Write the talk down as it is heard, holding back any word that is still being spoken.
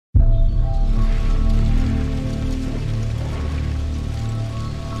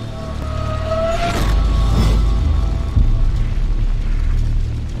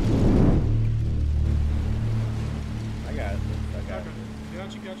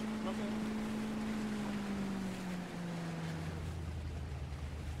Okay.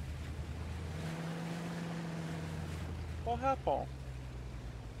 What happened?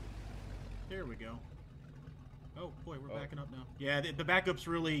 There we go. Oh boy, we're backing up now. Yeah, the backup's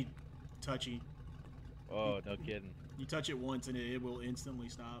really touchy. Oh, no kidding. You touch it once and it will instantly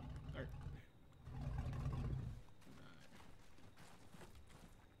stop.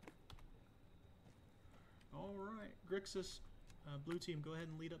 All right, Grixis, blue team, go ahead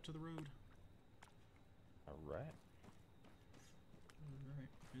and lead up to the road. All right. All right,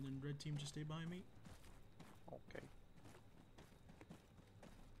 and then red team, just stay behind me. Okay.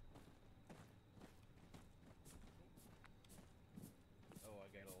 Oh, I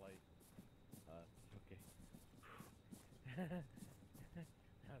got a light. Okay.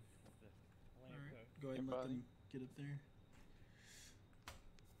 All right, go ahead and let them get up there.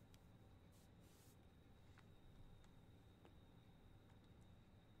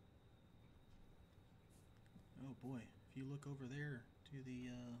 Oh boy, if you look over there to the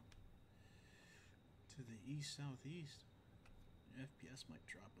east southeast, FPS might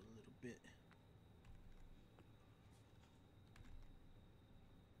drop a little bit.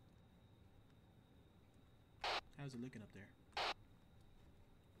 How's it looking up there?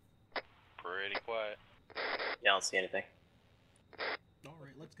 Pretty quiet. Yeah, I don't see anything. All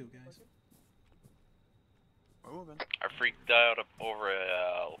right, let's go, guys. Moving. I freaked out over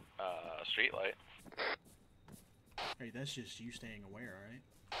a street light. Hey, that's just you staying aware, all right?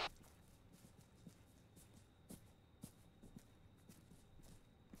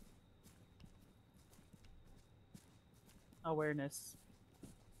 Awareness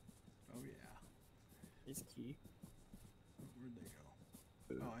Oh yeah. is key. Where'd they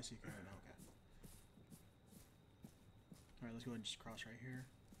go? Oh, I see. Okay. All right, let's go ahead and just cross right here.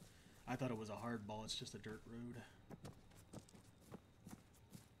 I thought it was a hard ball. It's just a dirt road.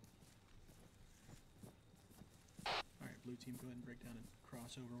 All right, blue team, go ahead and break down and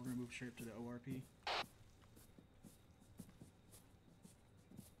cross over. We're gonna move straight up to the ORP.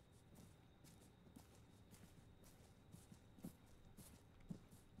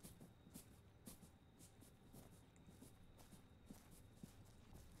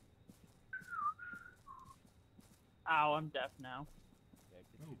 Ow, I'm deaf now. Yeah,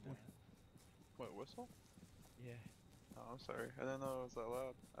 Oh boy. Wait, whistle? Yeah. Oh, I'm sorry. I didn't know it was that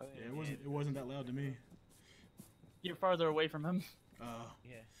loud. I didn't Yeah, even it wasn't that loud to me. You're farther away from him.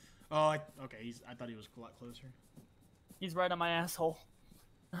 Yeah. Oh, okay. I thought he was a lot closer. He's right on my asshole.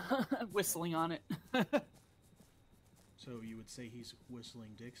 Whistling on it. So you would say he's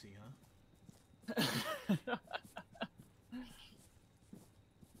whistling Dixie, huh?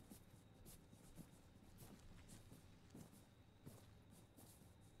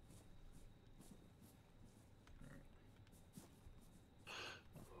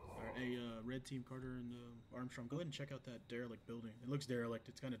 Hey, red team, Carter and Armstrong, go ahead and check out that derelict building. It looks derelict.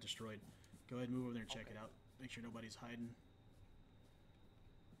 It's kind of destroyed. Go ahead and move over there and check it out. Make sure nobody's hiding.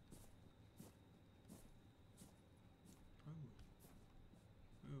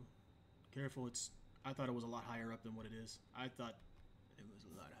 Oh. Careful. I thought it was a lot higher up than what it is. I thought it was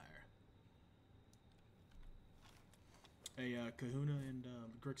a lot higher. Hey, Kahuna and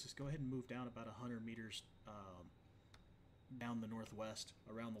Grixis, go ahead and move down about 100 meters down the northwest,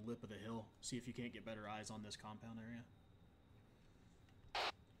 around the lip of the hill. See if you can't get better eyes on this compound area.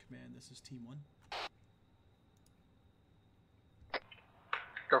 Command, this is Team 1.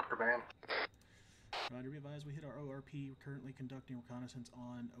 Go, Command. Roger, we advise we hit our ORP. We're currently conducting reconnaissance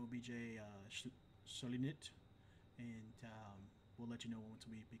on OBJ Solinit, and we'll let you know once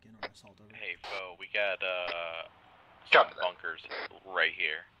we begin our assault over. Hey, Fo, we got Copy some that. bunkers right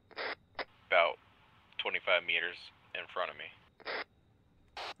here, about 25 meters in front of me.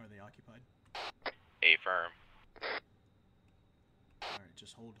 Are they occupied? Affirm. All right,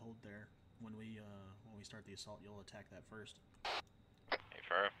 just hold there. When we start the assault, you'll attack that first.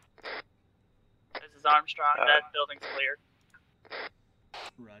 Affirm. This is Armstrong. That building's clear.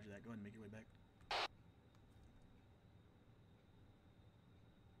 Roger that. Go ahead and make your way back.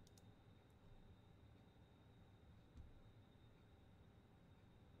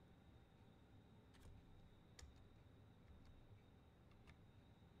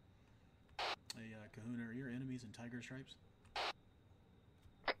 Hey, Kahuna, are your enemies in tiger stripes?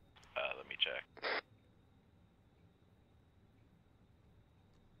 Let me check.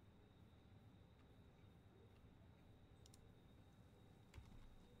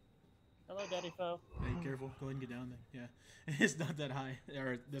 Hello, Daddy Foe. Hey, careful. Go ahead and get down there. Yeah, it's not that high.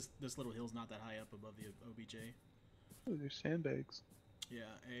 Or this little hill's not that high up above the OBJ. Ooh, there's sandbags.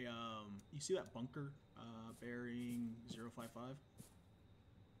 Yeah. Hey, you see that bunker bearing 055?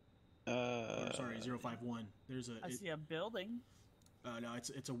 sorry, 051. There's a. I see a building. No,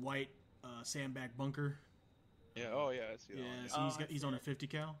 it's a white sandbag bunker. Yeah. Oh yeah, I see that. Yeah, One, so Oh, I he's see on a it. 50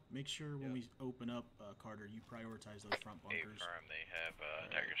 cal. Make sure when Yeah. we open up, Carter, you prioritize those front bunkers. Affirm they have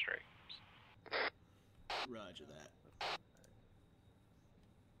Tiger Strike. Roger that.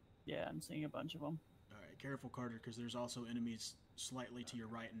 Yeah, I'm seeing a bunch of them. All right, careful, Carter, because there's also enemies slightly to your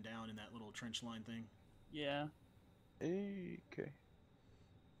right and down in that little trench line thing. Yeah. Hey, okay.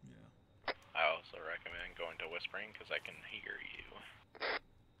 Yeah. I also recommend going to Whispering because I can hear you.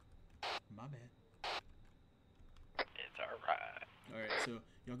 My bad. It's alright. All right, so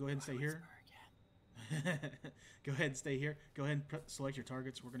y'all go ahead and stay here. Go ahead and stay here. Go ahead and select your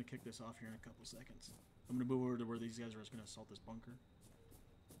targets. We're gonna kick this off here in a couple seconds. I'm gonna move over to where these guys are just gonna assault this bunker.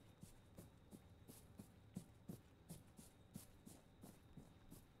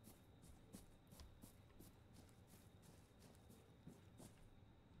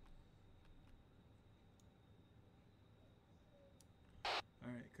 All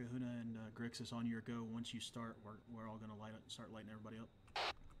right, Kahuna and Grixis, on your go. Once you start, we're all gonna start lighting everybody up.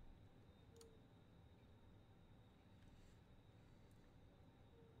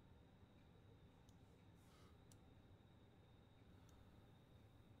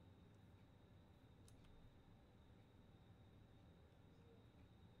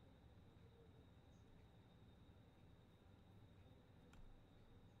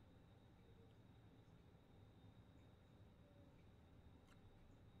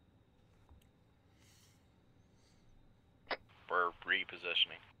 We're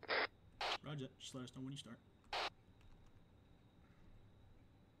repositioning. Roger, just let us know when you start.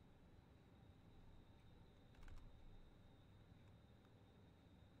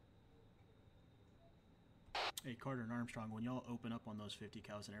 Hey, Carter and Armstrong, when y'all open up on those 50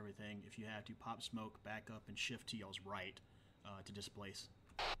 cows and everything, if you have to, pop smoke, back up, and shift to y'all's right to displace.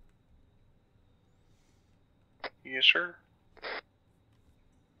 Yes, sir.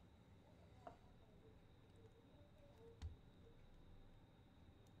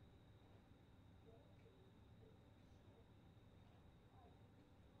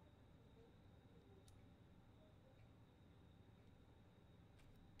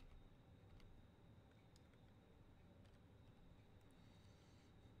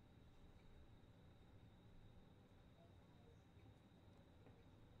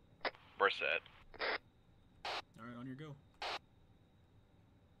 We're set. All right, on your go.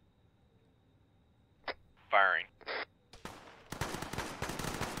 Firing.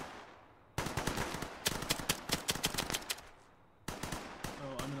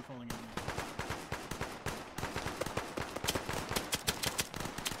 Oh, I'm in a falling enemy.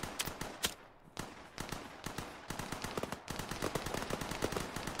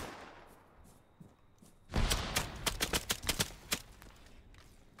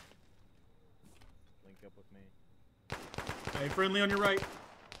 Link up with me. Hey, friendly on your right.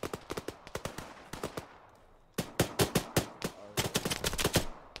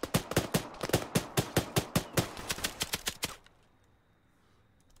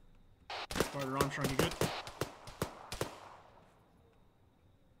 Carter, Armstrong, you good?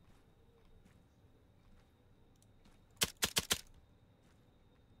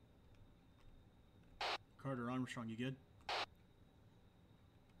 Carter, Armstrong, you good?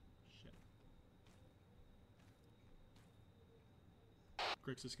 Shit.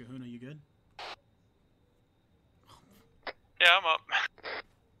 Grixis, Kahuna, you good? Yeah, I'm up.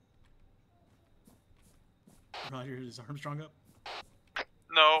 Roger, is Armstrong up?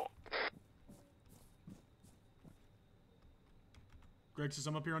 No. Grixis,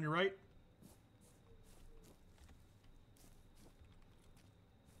 I'm up here on your right.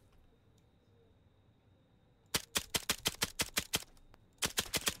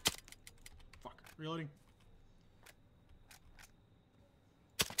 Fuck. Reloading.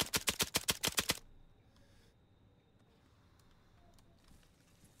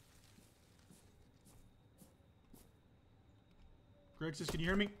 Grixis, can you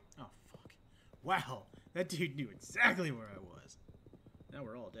hear me? Oh, fuck. Wow. That dude knew exactly where I was. Now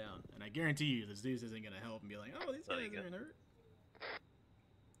we're all down. And I guarantee you this Zeus isn't going to help and be like, oh, these Oh, guys you are go. inert.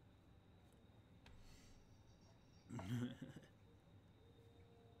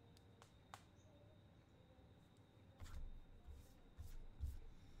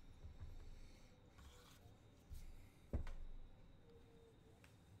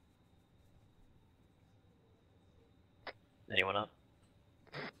 Anyone up?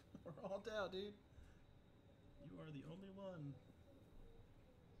 We're all down, dude. You are the only one.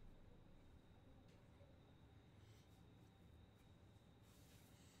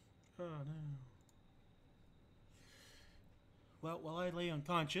 Oh, no. Well, while I lay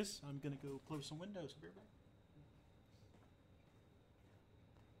unconscious, I'm gonna go close some windows. Be right back.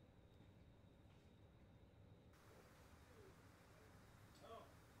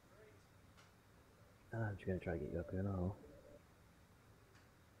 I'm just gonna try to get you up here now.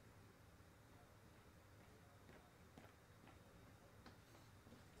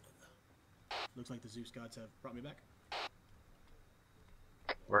 Looks like the Zeus gods have brought me back.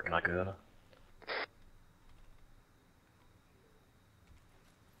 Working on Kahuna.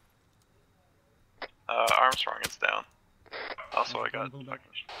 Armstrong is down. Also, I got. Pull back.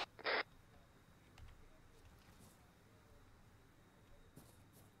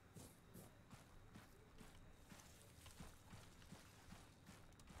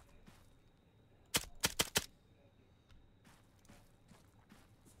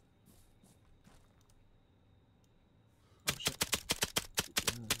 Oh shit.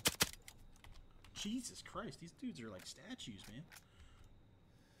 Jesus Christ, these dudes are like statues, man.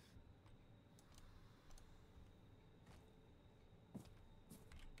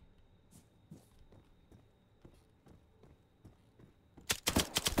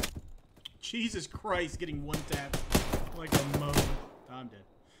 Jesus Christ, getting one tap like a mo. I'm dead.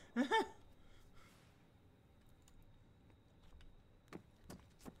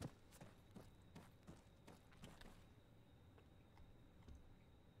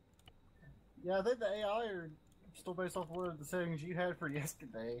 Yeah, I think the AI are still based off one of the settings you had for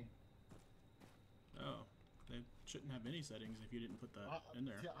yesterday. Oh, they shouldn't have any settings if you didn't put that in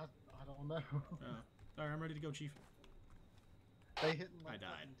there. Yeah, I don't know. Oh. Alright, I'm ready to go, Chief. They hitting like I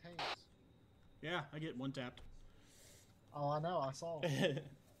died. fucking tanks. Yeah, I get one tapped. Oh, I know. I saw.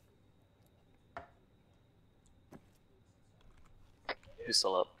 Who's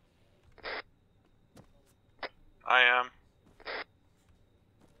still up? I am.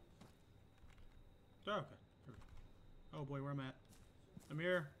 Oh, okay. Oh boy, where I'm at. I'm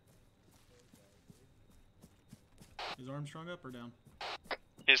here. Is Armstrong up or down?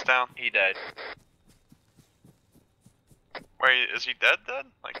 He's down. He died. Wait, is he dead?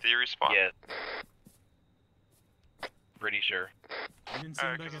 Like, did he respawn? Yeah. Pretty sure. I didn't see him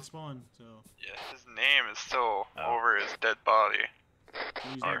Alright, back 'cause at spawn, so Yeah, his name is still Oh. over his dead body.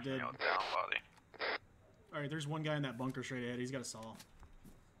 he's Or, not dead. down body. Alright, there's one guy in that bunker straight ahead. He's got a saw.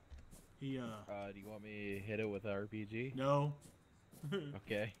 He, Do you want me to hit it with an RPG? no.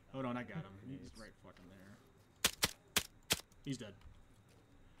 Okay. Hold on, I got him. He's right fucking there. He's dead.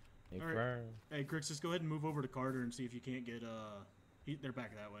 Alright. Confirm. Hey, Crixus, go ahead and move over to Carter and see if you can't get, they're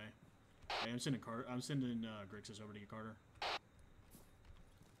back that way. Hey, I'm sending Grixis over to you, Carter.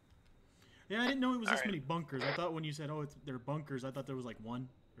 Yeah, I didn't know it was this many bunkers. I thought when you said, oh, they're bunkers, I thought there was like one,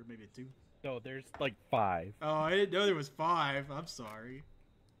 or maybe two. No, there's like 5. Oh, I didn't know there was 5. I'm sorry.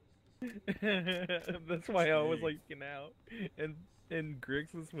 That's why I was like looking out, and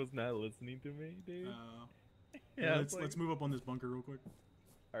Grixis was not listening to me, dude. Yeah, it's let's move up on this bunker real quick.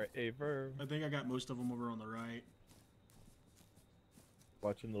 All right, affirm. I think I got most of them over on the right.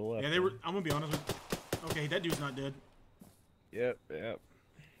 Watching the left. Yeah, they were. I'm gonna be honest with you. Okay, that dude's not dead. Yep.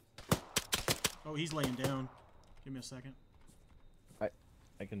 Oh, he's laying down. Give me a second.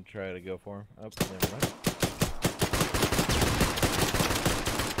 I can try to go for him. Oh, never mind.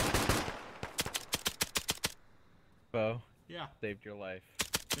 Bo. Yeah. Saved your life.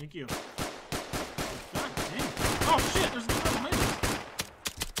 Thank you. God dang. Oh shit! There's a dude behind us.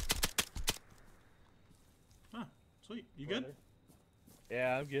 Huh. Sweet. You good?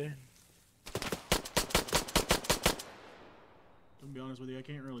 Yeah, I'm good. To be honest with you, I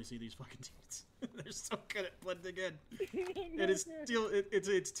can't really see these fucking dudes. They're so good at blending in. And it's still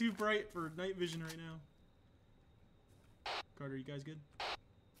it's too bright for night vision right now. Carter, you guys good?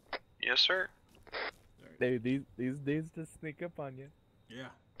 Yes, sir. Dude, these dudes just sneak up on you. Yeah.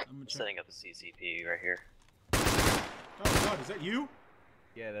 I'm gonna check. Setting up the CCP right here. Oh god, is that you?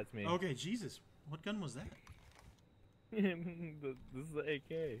 Yeah, that's me. Okay, Jesus. What gun was that? This is the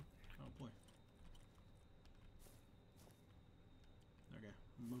AK. Oh boy. Okay.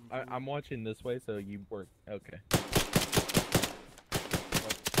 I'm moving forward. I'm watching this way, so you work. Okay. I'm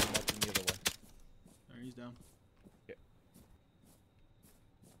watching the other way. Alright, he's down. Okay.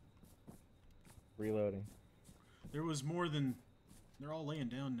 Reloading. There was more than... They're all laying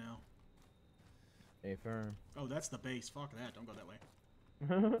down now. Affirm. Oh, that's the base. Fuck that. Don't go that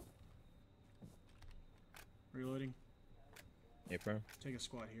way. Reloading. Affirm. Take a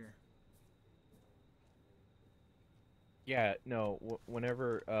squat here. Yeah, no.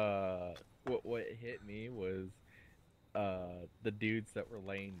 Whenever what hit me was the dudes that were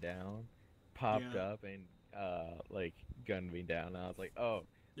laying down popped Yeah. up and like gunned me down. I was like, oh,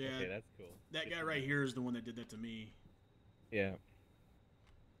 Yeah. okay, that's cool. That guy right here is the one that did that to me. Yeah.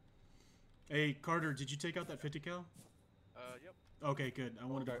 Hey, Carter, did you take out that 50 cal? Yep. Okay, good. I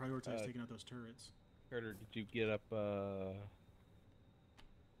wanted to Okay, prioritize taking out those turrets. Carter, did you get up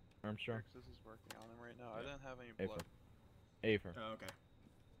Armstrong? This is working on him right now. I didn't have any Affirm. blood, Affirm. Oh, okay.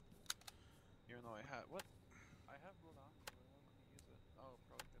 even though I had what? I have blood on, but I won't let me use it. Oh,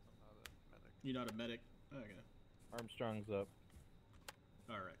 probably because I'm not a medic. You're not a medic? Okay. Armstrong's up.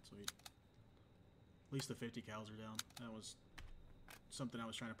 Alright, sweet. At least the 50 cals are down. That was something I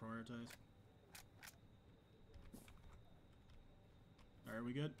was trying to prioritize. Alright,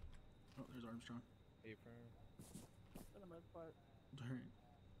 we good? Oh, there's Armstrong. Affirm. For the most part. Alright.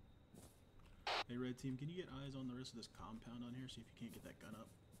 Hey, red team, can you get eyes on the rest of this compound on here? See if you can't get that gun up.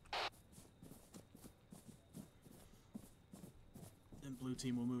 And blue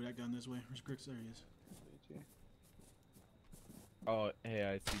team will move that gun this way. Where's Grix? There he is. Oh, hey,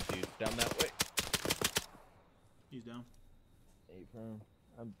 I see dudes down that way. He's down. Affirm.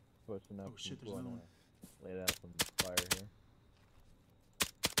 I'm pushing up. Oh shit, there's and another one. lay down some fire here.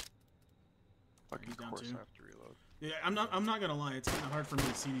 Fucking he's down course, too. I have to reload. Yeah, I'm not gonna lie, it's kinda hard for me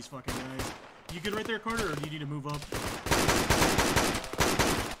to see these fucking guys. You good right there, Carter, or do you need to move up?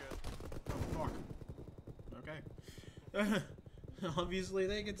 Oh, fuck. Okay. Obviously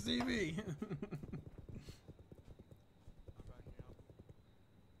they can see me. I'm backing up.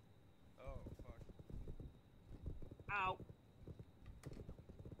 Oh, fuck. Ow.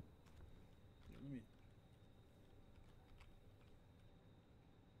 Yeah, let me...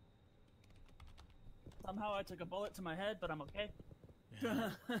 Somehow I took a bullet to my head, but I'm okay.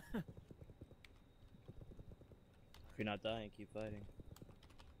 Yeah. If you're not dying, keep fighting.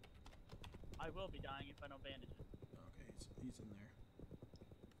 I will be dying if I don't bandage it. Okay, he's in there.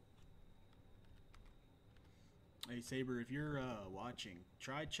 Hey Saber, if you're watching,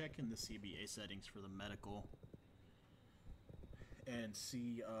 try checking the CBA settings for the medical and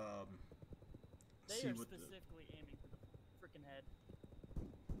see They see are what specifically aiming for the freaking head.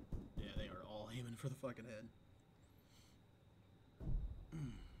 yeah, they are all aiming for the fucking head.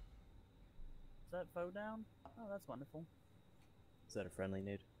 Is that foe down? Oh, that's wonderful. Is that a friendly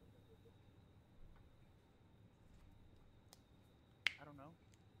nude? I don't know.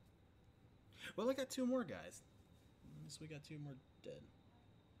 Well, I got two more guys. I guess we got two more dead.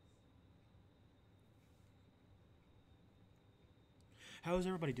 How is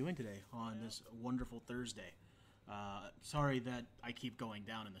everybody doing today on this wonderful Thursday? Sorry that I keep going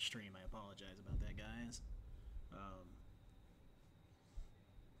down in the stream. I apologize about that, guys.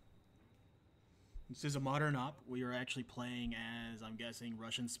 This is a modern op. We are actually playing as, I'm guessing,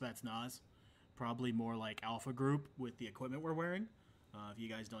 Russian Spetsnaz. Probably more like Alpha Group with the equipment we're wearing. If you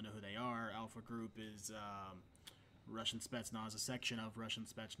guys don't know who they are, Alpha Group is Russian Spetsnaz, a section of Russian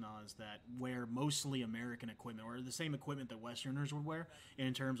Spetsnaz that wear mostly American equipment, or the same equipment that Westerners would wear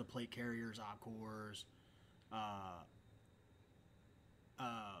in terms of plate carriers, op cores,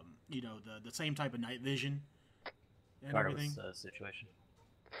 you know, the same type of night vision and Carter, everything. what's the situation?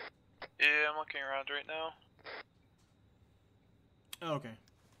 Yeah, I'm looking around right now. Oh, okay.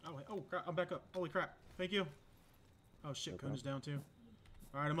 Oh, wait. Oh, crap. I'm back up. Holy crap. Thank you. Oh, shit. No Kun is down, too.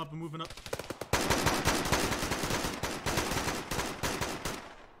 Alright, I'm up and moving up.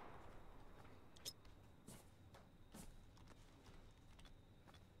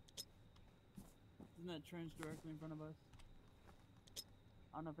 Isn't that trench directly in front of us?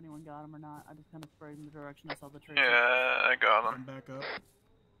 I don't know if anyone got him or not. I just kind of sprayed in the direction I saw the trench. Yeah, I got I'm him. back up.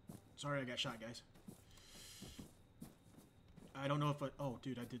 Sorry I got shot, guys. I don't know if I... Oh,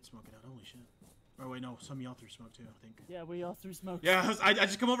 dude, I did smoke it out. Holy shit. Oh, wait, no. Some of y'all threw smoke, too, I think. Yeah, we all threw smoke. Yeah, I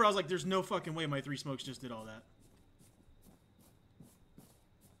just come over. I was like, there's no fucking way my three smokes just did all that.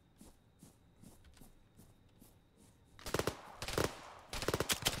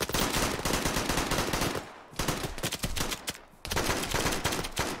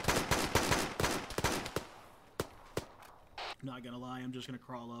 Not gonna lie, I'm just gonna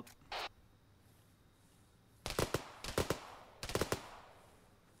crawl up.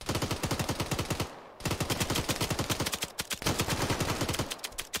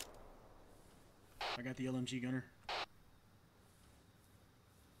 I got the LMG gunner.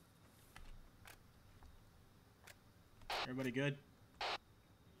 Everybody good?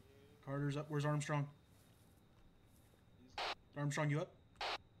 Carter's up. Where's Armstrong? Armstrong, you up?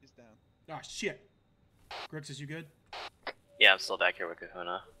 He's down. Ah, shit. Grixis, you good? Yeah, I'm still back here with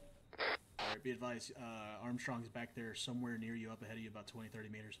Kahuna. Alright, be advised. Armstrong's back there somewhere near you, up ahead of you, about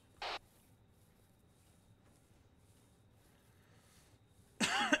 20-30 meters.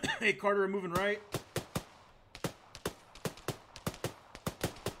 Hey, Carter, I'm moving right.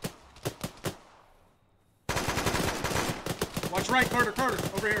 right, Carter,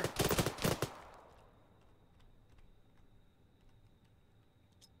 over here.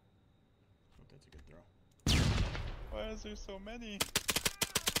 Oh, that's a good throw. Why is there so many?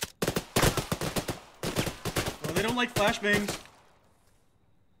 Well, they don't like flashbangs.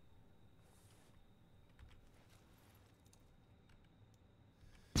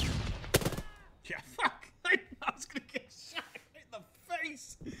 Yeah, fuck. I was gonna get shot in the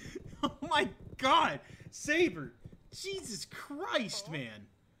face. Oh my god. Saber. Jesus Christ, man.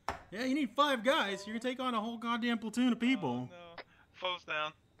 Yeah, you need 5 guys. You're gonna take on a whole goddamn platoon of people. Oh, no. Foes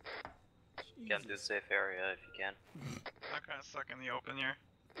down. Get into a safe area if you can. I'm kind of stuck in the open here.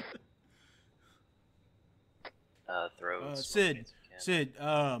 Throw. Sid,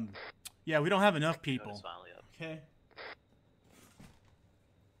 yeah, we don't have enough people. Notice finally up. Okay.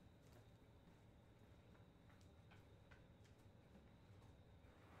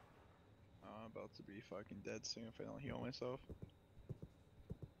 I'm about to be fucking dead soon if I don't heal myself.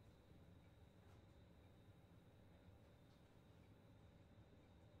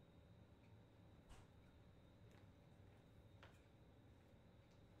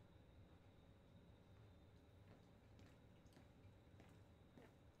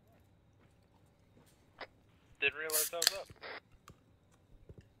 Didn't realize I was up.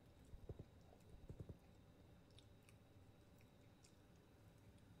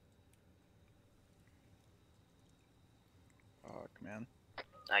 Fuck, man.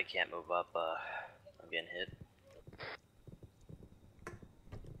 I can't move up. I'm getting hit.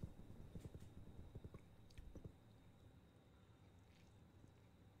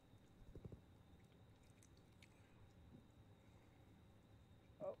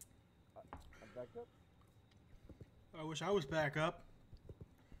 I'm back up. I wish I was back up.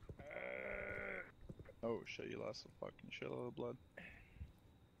 Oh shit, you lost a fucking shitload of blood.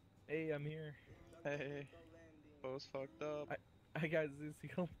 Hey, I'm here. Hey, foes fucked up. I got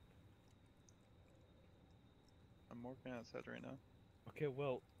Zuziel. I'm working on his head right now. Okay,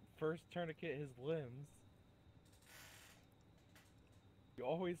 well, first tourniquet his limbs. You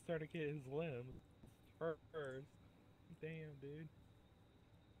always tourniquet his limbs first. Damn, dude.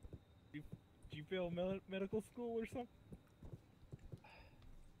 Do you fail medical school or something?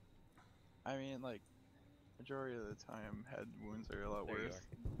 I mean, like, majority of the time, head wounds are a lot There you worse.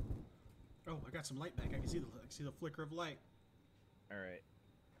 Oh, I got some light back. I can see the flicker of light. All right.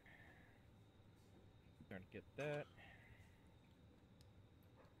 Trying to get that.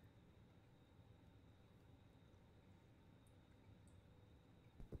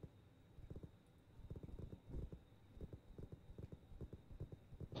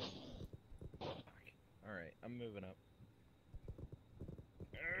 All right, I'm moving up.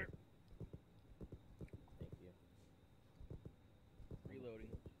 Thank you. Reloading.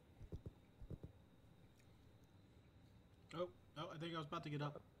 Oh, I think I was about to get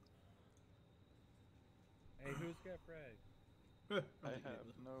up. Hey, who's got frag? I have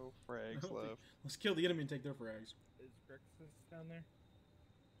no frags left. Let's kill the enemy and take their frags. Is Grexus down there?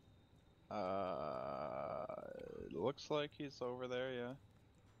 It looks like he's over there, yeah.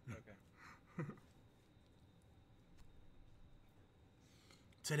 Okay.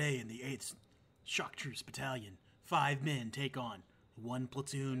 Today in the 8th Shock Troops Battalion, 5 men take on 1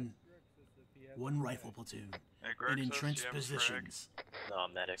 platoon, 1 rifle platoon, Hey, in Greg says entrenched you have a frag. positions. No,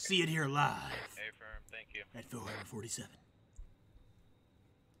 medic. See it here live Hey, firm, thank you. at 447.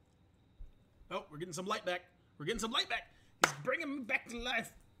 Oh, we're getting some light back. We're getting some light back. He's bringing me back to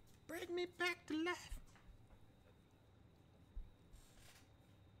life. Bring me back to life.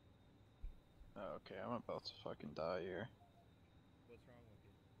 Okay, I'm about to fucking die here. What's wrong with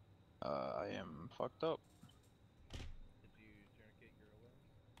you? I am fucked up. Did you tourniquet your limbs?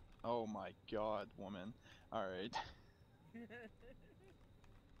 Oh my god, woman. Alright. I'm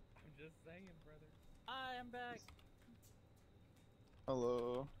just saying, brother. I am back.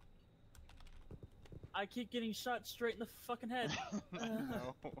 Hello. I keep getting shot straight in the fucking head.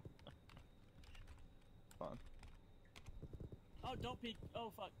 No. Fun. Oh, don't peek.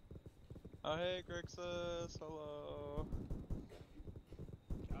 Oh, fuck. Oh hey, Grixis. Hello.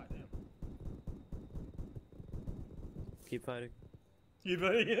 God damn. Keep fighting. You I'm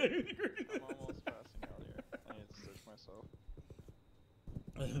almost passing out here. I need to stitch myself.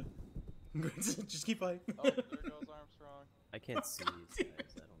 Just keep fighting. Oh, there goes Armstrong. I can't see these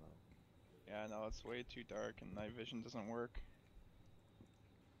guys. I don't know. Yeah, no, it's way too dark and night vision doesn't work.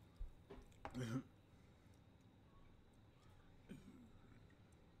 If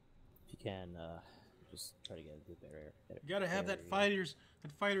you can, just try to get a good barrier. You gotta have that fighter's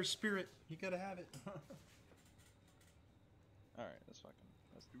spirit. You gotta have it. Alright, let's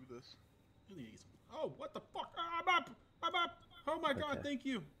do this. Oh, what the fuck? I'm up! I'm up! Oh my god, Okay. thank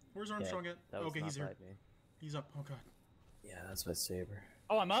you. Where's Armstrong at? That was Okay, not he's here. by me. He's up. Oh god. Yeah, that's my saber.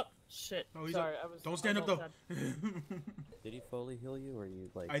 Oh, I'm up. Shit. Oh, he's Sorry, up. I was. Don't stand I up was though. outside. Did he fully heal you, or you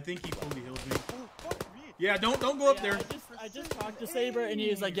like? I think he fully healed me. Oh, fuck me. Yeah, don't go up Yeah, there. I just talked to Saber, and he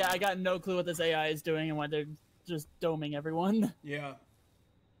was like, "Yeah, I got no clue what this AI is doing and why they're just doming everyone." Yeah.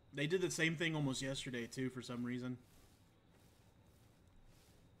 They did the same thing almost yesterday too for some reason.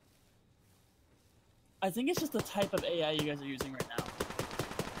 I think it's just the type of AI you guys are using right now.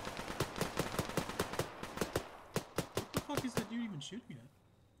 What the fuck is that dude even shooting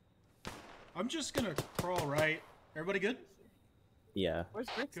at? I'm just gonna crawl right. Everybody good? Yeah. Where's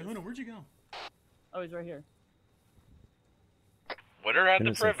Grix? Kahuna, where'd you go? Oh, he's right here. What around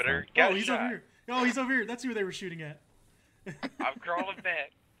the Goodness, that's perimeter? fine. Got Oh, he's shot. over here. Oh, he's over here. That's who they were shooting at. I'm crawling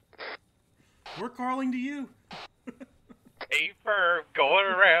back. We're crawling to you. A firm going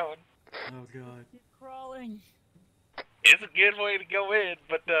around. Oh god. Keep crawling. It's a good way to go in,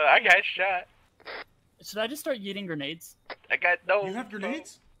 but I got shot. Should I just start yeeting grenades? I got no. You have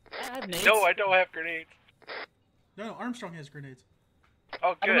grenades? I have nades. No, I don't have grenades. No, Armstrong has grenades.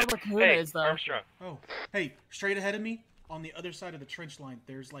 Oh, I don't know good. where Kahuna Hey, is, though. Armstrong. Oh, hey, straight ahead of me, on the other side of the trench line,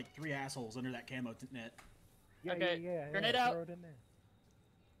 there's like 3 assholes under that camo net. Yeah, Okay, yeah, grenade out. Throw it in there.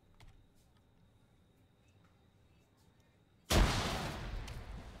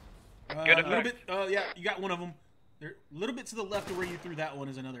 Good A little bit. effect. Yeah, you got one of them. There, a little bit to the left of where you threw that one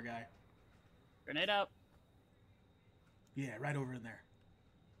is another guy. Grenade out. Yeah, right over in there.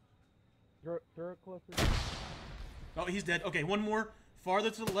 Throw it closer. Oh, he's dead. Okay, one more.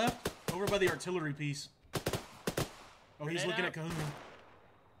 Farther to the left, over by the artillery piece. Oh, he's Grenade looking out. at Kahuna.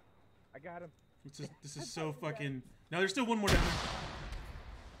 I got him. This is so fucking... No, there's still one more down there.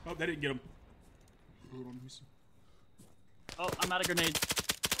 Oh, that didn't get him. Hold on, let me see. Oh, I'm out of grenades.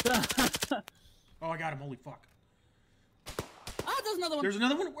 Oh, I got him. Holy fuck. Ah, there's another one. There's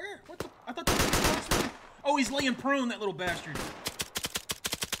another one? Where? What the? I thought that was the last one. Oh, he's laying prone, that little bastard.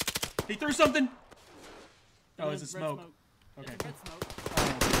 He threw something. Oh, Red- is it red smoke? Okay. It's red smoke.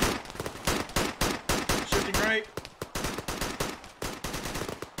 Oh. Shifting right.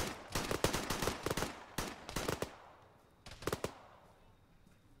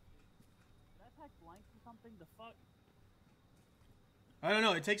 Did I pack blanks or something? The fuck? I don't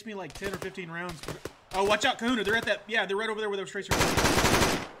know. It takes me like 10 or 15 rounds. Oh, watch out, Kahuna. They're at that. Yeah, they're right over there where those tracers are.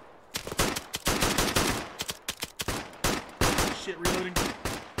 Shit, reloading.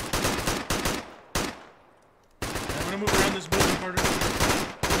 Yeah, I'm gonna move around this building harder.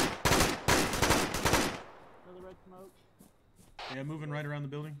 Another red smoke. Yeah, moving right around the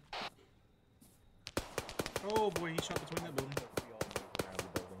building. Oh boy, he shot between that building. We all move around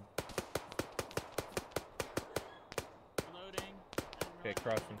the building. Reloading. Okay,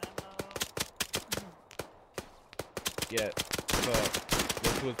 crossing. Ammo. Yeah. So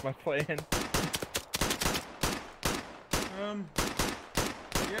this was my plan.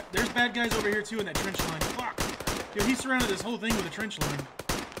 Yeah, there's bad guys over here too in that trench line. Fuck! Dude, he surrounded this whole thing with a trench line.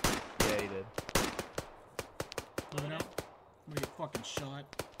 Yeah, he did. Moving out. I'm gonna get fucking shot.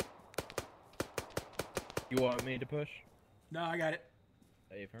 You want me to push? No, I got it.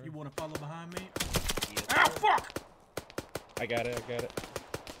 Hey, firm. You wanna follow behind me? Yes, Ow, sir. fuck! I got it. I got it.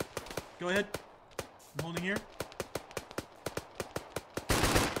 Go ahead. I'm holding here.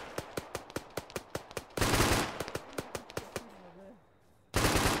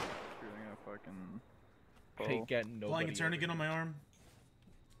 Shooting a fucking. I bow. got nobody. Applying a over tourniquet on here. my arm.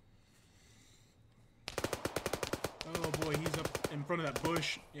 Oh boy, he's up in front of that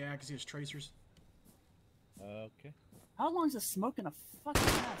bush. Yeah, I can see his tracers. Okay. How long is this smoke in a fucking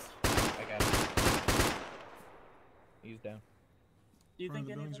mess? I got it. He's down. Do you Front of think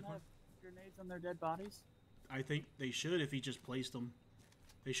the any of buildings them are have grenades on their dead bodies? I think they should if he just placed them.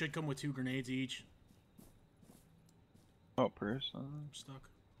 They should come with 2 grenades each. Oh, person. I'm stuck.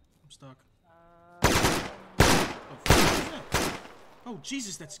 I'm stuck. Uh, Oh, fuck is that? Oh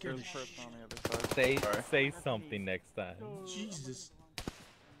Jesus, that scared There's the a shit. person on the other side. Say Sorry. say something next time. Jesus.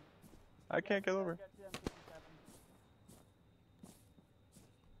 I can't get over.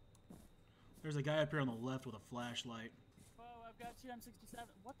 There's a guy up here on the left with a flashlight. Whoa, I've got you M67.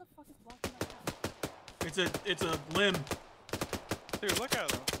 What the fuck is blocking my path? It's a limb. Dude, look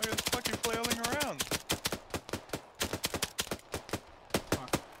at him. Look at him fucking flailing around.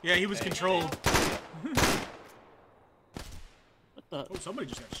 Yeah, he was Hey. controlled. What the? Oh, somebody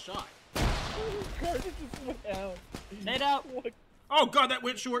just got shot. Carter just went out. Nade out! What? Oh god, that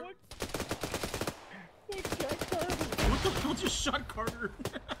went short. What Jack Carter? What the hell just shot Carter?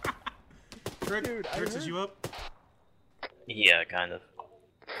 Trick, Dude, I Trix, is heard- you up? Yeah, kind of.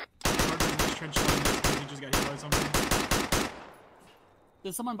 Carter's in this trench line. He just got hit by something.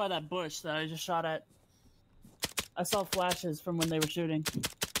 There's someone by that bush that I just shot at. I saw flashes from when they were shooting.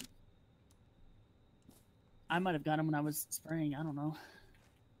 I might have got him when I was spraying. I don't know.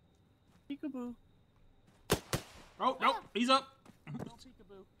 Peekaboo. Oh, no, he's up. Don't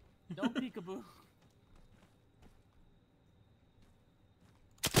peekaboo. Don't peekaboo.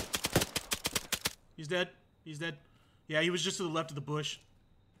 He's dead. He's dead. Yeah, he was just to the left of the bush.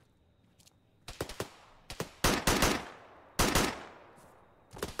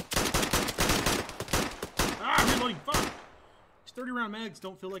 Ah, reloading. Fuck. These 30-round mags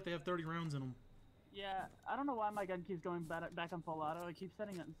don't feel like they have 30 rounds in them. Yeah, I don't know why my gun keeps going back on full auto. I keep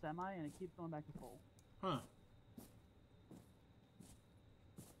setting it in semi, and it keeps going back to full. Huh.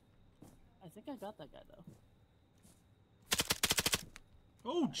 I think I got that guy, though.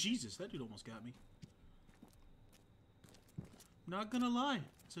 Oh, Jesus. That dude almost got me. Not gonna lie.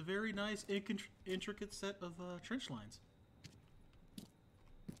 It's a very nice, intricate set of trench lines.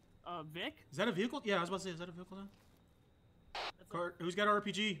 Vic? Is that a vehicle? Yeah, I was about to say, is that a vehicle now? Who's got an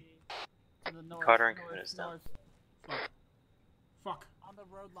RPG? To the north, Carter and Kahuna's down. Fuck. On the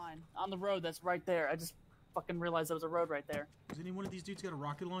road line. On the road, that's right there. I just fucking realized there was a road right there. Has any one of these dudes got a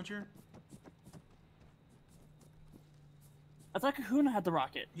rocket launcher? I thought Kahuna had the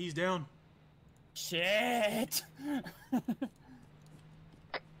rocket. He's down. Shit!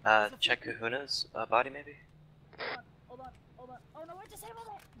 Check Kahuna's body, maybe? Hold on. Oh no, I disabled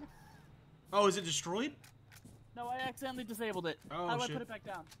it! Oh, is it destroyed? No, I accidentally disabled it. Oh, How do shit. I put it back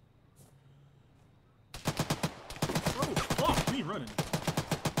down? Oh, fuck me running.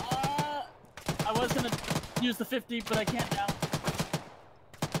 I was gonna use the 50, but I can't now.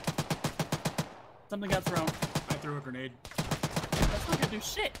 Something got thrown. I threw a grenade. That's not gonna do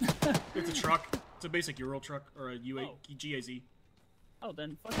shit. It's a truck. It's a basic Ural truck, or a GAZ. Oh,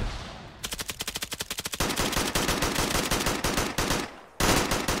 then fuck it.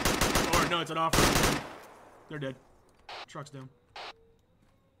 Or no, it's an off-road. They're dead. Truck's down.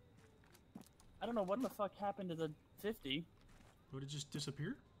 I don't know what the fuck happened to the 50. Would it just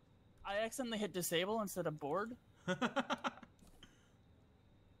disappear? I accidentally hit disable instead of board.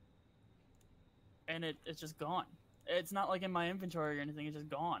 And it's just gone. It's not like in my inventory or anything, it's just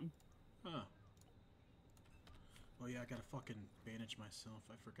gone. Huh. Oh yeah, I gotta fucking bandage myself.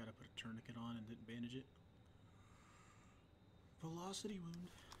 I forgot to put a tourniquet on and didn't bandage it. Velocity wound.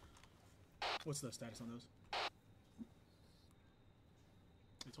 What's the status on those?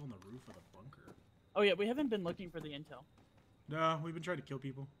 It's on the roof of the bunker. Oh yeah, we haven't been looking for the intel. No, we've been trying to kill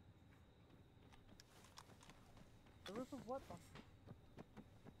people. The roof of what bunker?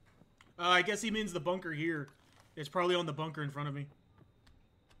 I guess he means the bunker here. It's probably on the bunker in front of me.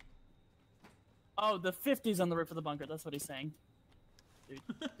 Oh, the 50's on the roof of the bunker. That's what he's saying.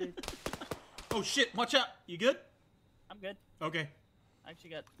 Dude. Oh shit, watch out. You good? I'm good. Okay. I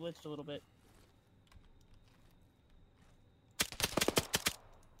actually got glitched a little bit.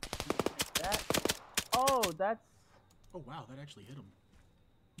 That. Oh, that's Oh wow, that actually hit him.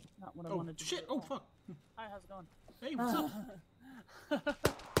 not what I Oh wanted to shit, do. oh fuck. Hi, how's it going? Hey, what's up?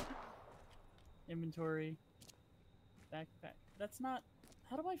 Inventory. Backpack. That's not...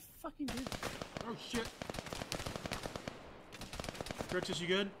 How do I fucking do this? Oh shit. Grixis, you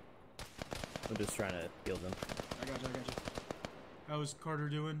good? I'm just trying to heal them. I got you. How's Carter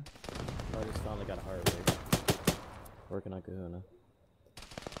doing? I just finally got a heart rate. Working on Kahuna.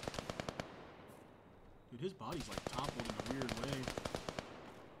 Dude, his body's like toppled in a weird way.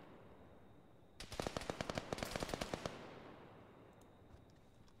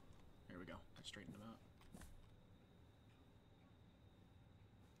 There we go. I straightened him out.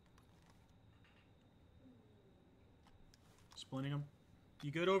 Splinting him.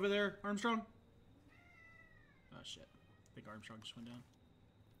 You good over there, Armstrong? Oh shit. I think Armstrong just went down.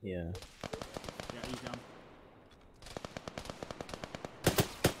 Yeah. Yeah, he's down.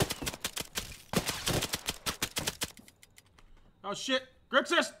 Oh shit!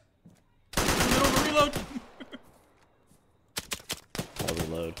 Grixis! Middle of a reload! I'll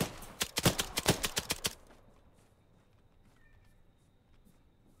reload.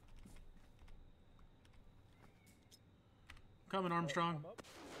 Coming, Armstrong.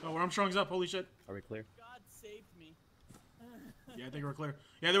 Oh, Armstrong's up. Holy shit. Are we clear? God saved me. Yeah, I think we're clear.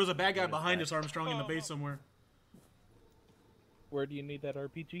 Yeah, there was a bad guy behind us, Armstrong, in the base somewhere. Where do you need that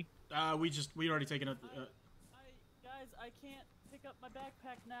RPG? We already taken it. Guys, I can't pick up my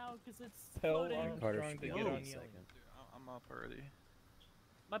backpack now because it's Tell floating. Carter Armstrong should to be get on on in a you. second. I'm up already.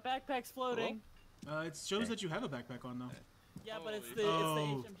 My backpack's floating. It shows that you have a backpack on, though. Yeah, but it's Holy the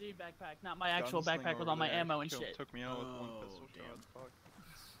Oh. HMG backpack, not my actual Gunslinger backpack with over all my there ammo and shit. Took me out with one Oh, pistol damn. shot. Fuck.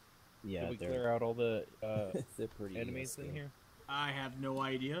 Yeah, Did we they're, clear out all the they're pretty enemies scary. in here? I have no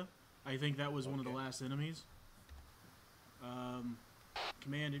idea. I think that was one of the last enemies.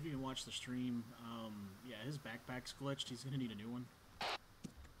 Command, if you can watch the stream, yeah, his backpack's glitched. He's gonna need a new one.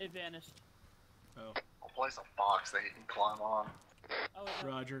 It vanished. Oh. I'll place a box that you can climb on. Oh, wait, no.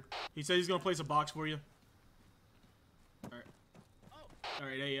 Roger. He said he's gonna place a box for you. Alright.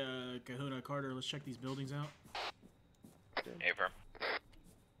 Alright, hey, Kahuna, Carter, let's check these buildings out. Hey, firm.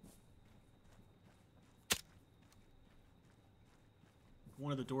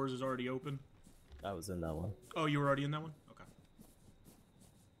 One of the doors is already open. I was in that one. Oh, you were already in that one? Okay.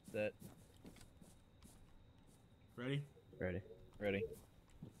 That. Ready? Ready. Ready.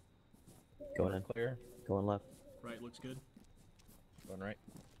 Going in. Clear. Going left. Right, looks good. Going right.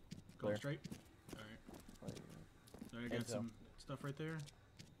 Going Clear. straight. Alright. Alright, I got Intel. some stuff right there.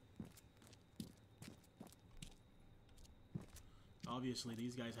 Obviously,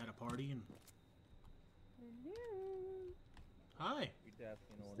 these guys had a party and... Hi!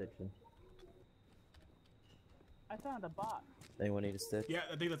 Stitching. I found a box. Anyone need a stitch? Yeah,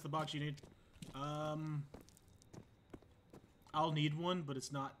 I think that's the box you need. I'll need one, but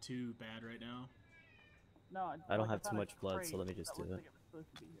it's not too bad right now. No, I don't like, have too found a much blood, so crate let me just that do looked it. like was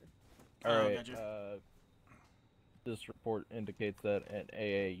supposed to be here. Alright, gotcha. This report indicates that an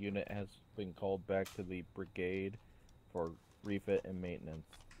AA unit has been called back to the brigade for refit and maintenance.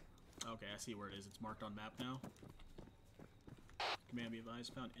 Okay, I see where it is. It's marked on map now. Command, be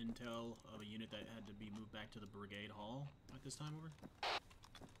advised, found intel of a unit that had to be moved back to the brigade hall at this time, over.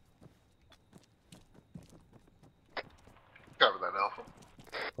 Cover that, Alpha.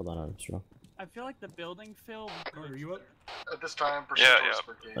 Hold on, Armstrong. I feel like the building filled. Carter, are you up? At this time, proceed Yeah, towards yeah.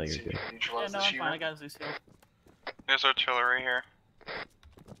 brigade. Oh, you're See if you good. can Yeah, neutralize no, this I'm fine. I unit. got Zeus healed. There's artillery here.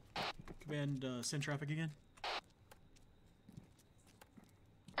 Command, send traffic again.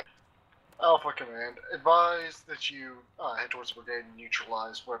 Alpha Command, advise that you head towards the brigade and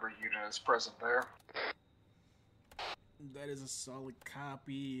neutralize whatever unit is present there. That is a solid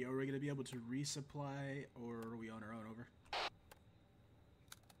copy. Are we going to be able to resupply, or are we on our own, over?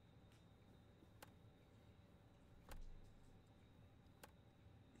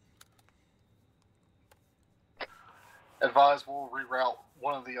 Advise we'll reroute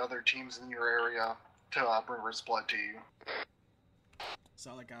one of the other teams in your area to bring resupply to you.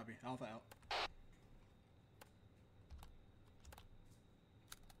 Solid copy. Alpha out.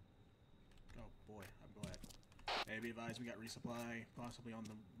 Oh boy, I'm glad. Hey, be advised, we got resupply possibly on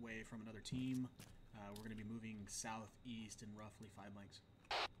the way from another team. We're going to be moving southeast in roughly 5 mics.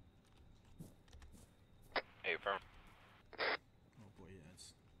 Hey, firm. Oh boy, yeah,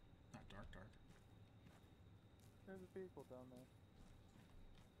 it's not dark. There's a vehicle down there.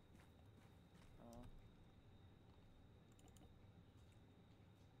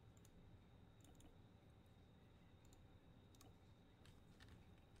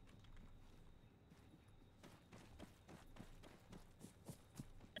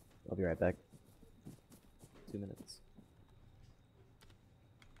 I'll be right back. 2 minutes.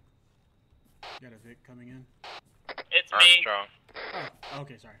 Got a Vic coming in. It's me. Armstrong. Oh,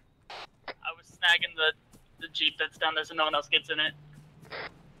 okay, sorry. I was snagging the Jeep that's down there so no one else gets in it.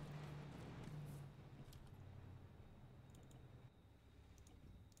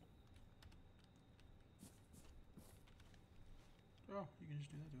 Oh, you can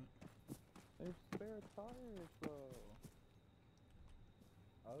just do that to it. There's spare tires, though.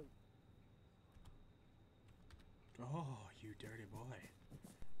 Oh, you dirty boy.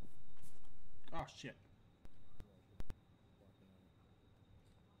 Oh, shit.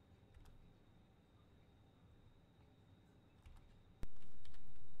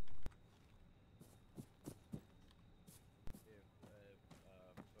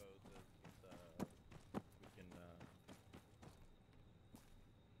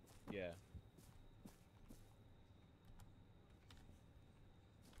 Yeah.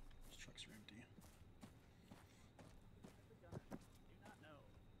 These trucks are empty.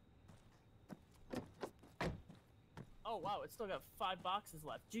 Oh wow, it's still got 5 boxes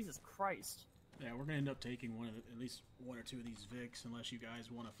left. Jesus Christ. Yeah, we're gonna end up taking at least 1 or 2 of these Vics, unless you guys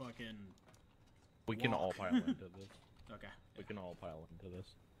want to fucking. We can all walk. pile into this. Okay. We can all pile into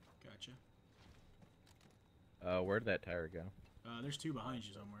this. Gotcha. Where'd that tire go? There's 2 behind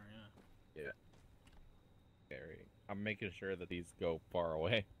you somewhere. Yeah. Yeah. Gary, I'm making sure that these go far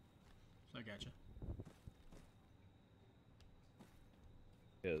away. I gotcha.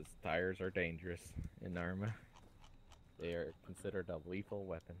 Because tires are dangerous in Arma. They are considered a lethal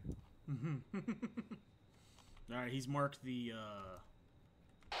weapon. All right, he's marked the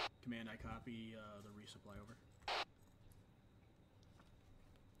command. I copy the resupply over.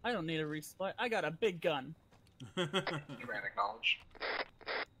 I don't need a resupply. I got a big gun. Command acknowledged.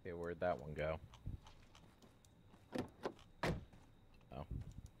 Okay, where'd that one go? Oh.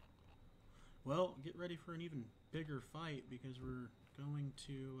 Well, get ready for an even bigger fight because we're going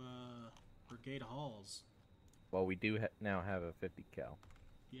to Brigade Halls. Well, we do now have a 50 cal.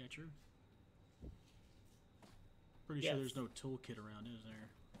 Yeah, true. Pretty sure there's no toolkit around, is there?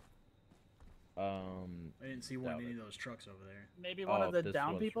 I didn't see one in any of those trucks over there. Maybe one of the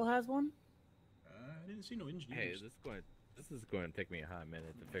down people has one? I didn't see no engineers. Hey, this is going to take me a hot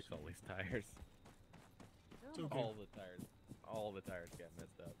minute to fix all these tires. It's okay. All the tires got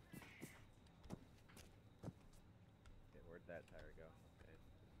messed up. Okay, where'd that tire go?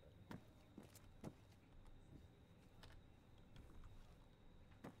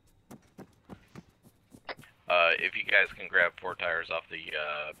 If you guys can grab 4 tires off the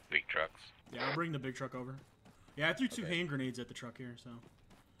big trucks. Yeah, I'll bring the big truck over. Yeah, I threw 2 hand grenades at the truck here, so.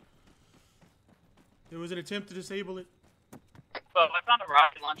 It was an attempt to disable it. Well, I found a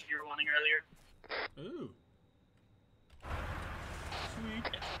rocket launcher you were wanting earlier. Ooh. Sweet.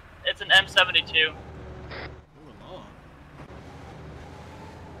 It's an M72. Ooh, a law.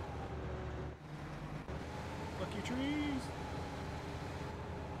 Fuck you, trees.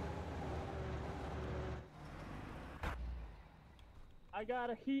 I got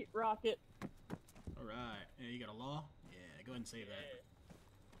a heat rocket. Alright. Yeah, you got a law? Yeah, go ahead and save that.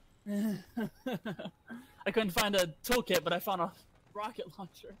 I couldn't find a toolkit, but I found a rocket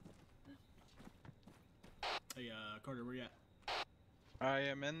launcher. Hey, Carter, where you at? I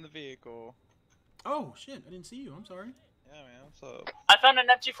am in the vehicle. Oh, shit, I didn't see you. I'm sorry. Yeah, man, what's up? I found an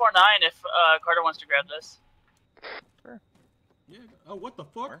M249 if Carter wants to grab this. Sure. Yeah. Oh, what the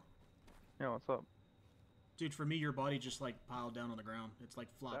fuck? Yeah, what's up? Dude, for me, your body just, like, piled down on the ground. It's, like,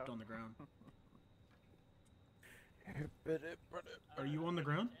 flopped on the ground. Are you on the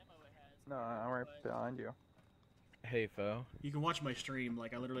ground? No, I'm right behind you. Hey, Fo. You can watch my stream.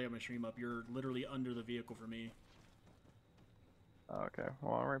 Like, I literally have my stream up. You're literally under the vehicle for me. Okay,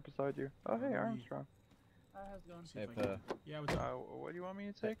 well, I'm right beside you. Oh, hey, Armstrong. How's it going? See if I can- Yeah, what's up? What do you want me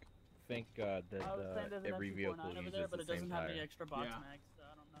to take? Thank God that I was saying there's an every vehicle M249 over uses there, but the it doesn't same have tire. any extra box Yeah. mags, so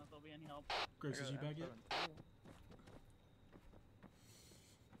I don't know if there'll be any help. Grace, is you back yet?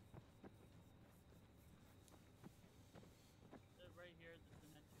 Right here, there's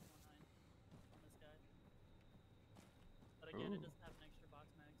an M249 on this guy. But again, it doesn't have an extra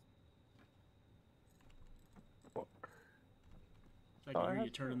box mags. I can hear you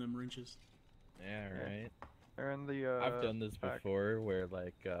turning them wrenches. Yeah, right. They're in the, I've done this back. before where,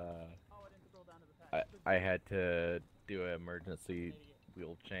 like, I had to do an emergency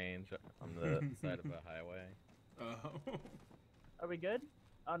wheel change on the side of a highway. Oh. Are we good?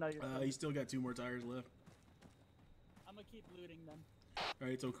 Oh, no, you're You still got 2 more tires left. I'm gonna keep looting them.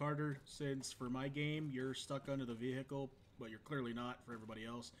 Alright, so Carter, since for my game, you're stuck under the vehicle, but you're clearly not for everybody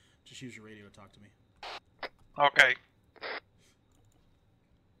else, just use your radio to talk to me. Okay.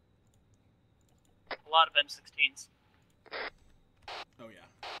 A lot of M16s. Oh, yeah.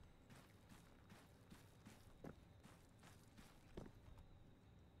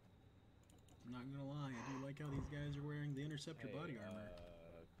 I'm not gonna lie, I do like how these guys are wearing the Interceptor body armor.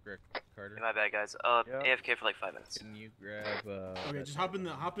 Carter. My bad, guys. Yeah. AFK for like 5 minutes. Can you grab? Okay, just hop in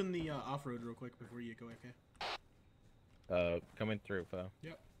the off-road real quick before you go AFK. Coming through, Fo.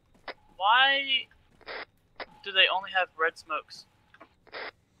 Yep. Why do they only have red smokes?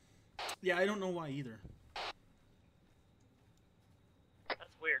 Yeah, I don't know why either.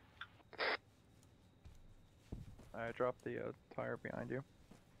 That's weird. I dropped the tire behind you.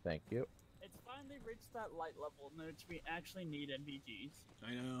 Thank you. It's finally reached that light level in which we actually need NVGs.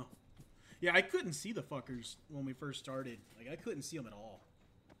 I know. Yeah, I couldn't see the fuckers when we first started. Like, I couldn't see them at all.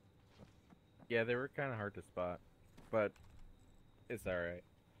 Yeah, they were kind of hard to spot, but it's all right.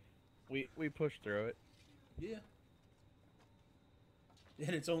 We pushed through it. Yeah.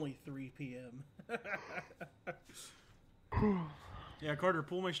 And it's only 3 p.m. Yeah, Carter,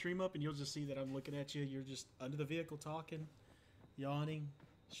 pull my stream up and you'll just see that I'm looking at you. You're just under the vehicle talking, yawning,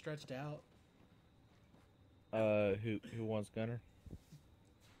 stretched out. Who wants Gunner?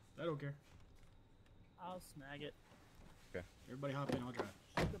 I don't care. I'll snag it. Okay. Everybody hop in, I'll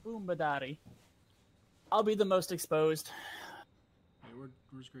drive. The boom badaddy. I'll be the most exposed. Hey,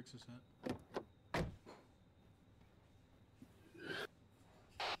 where's Grixis at?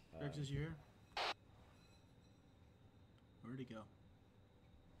 Grixis, you here? Where'd he go?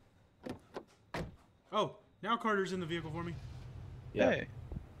 Oh, now Carter's in the vehicle for me. Yeah. Hey.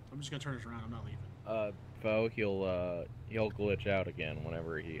 I'm just gonna turn this around. I'm not leaving. Fo, he'll glitch out again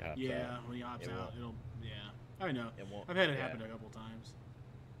whenever he hops out. Yeah, when he hops out, it'll. Yeah, I know. It won't. I've had it yeah. happen a couple times.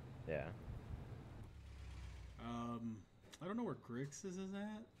 Yeah. I don't know where Grixis is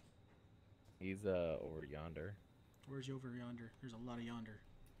at. He's over yonder. Where's he over yonder? There's a lot of yonder.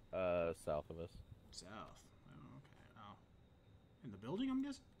 South of us. South. Oh, okay. Oh. In the building, I'm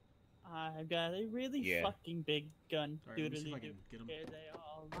guessing? I've got a really fucking big gun. Alright, let me see if I can get him. Here they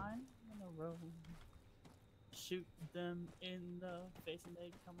all line in a row. Shoot them in the face and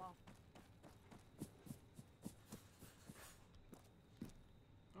they come off.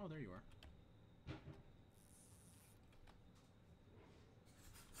 Oh, there you are.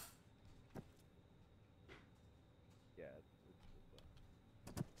 Yeah.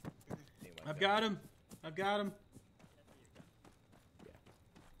 I've got him. I've got him. Yeah.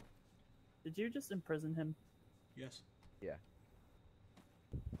 Did you just imprison him? Yes. Yeah.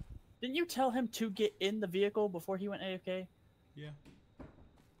 Didn't you tell him to get in the vehicle before he went AFK? Yeah.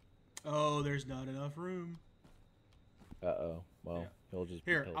 Oh, there's not enough room. Uh-oh. Well, Yeah. he'll just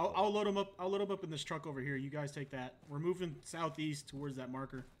Here, I'll load him up. I'll load him up in this truck over here. You guys take that. We're moving southeast towards that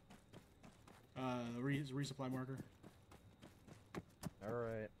marker. Resupply marker.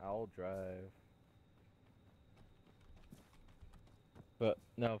 Alright, I'll drive. But,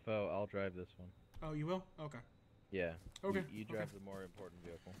 no, Fo, I'll drive this one. Oh, you will? Okay. Yeah. Okay. You drive the more important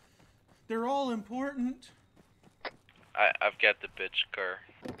vehicle. They're all important. I've got the bitch car.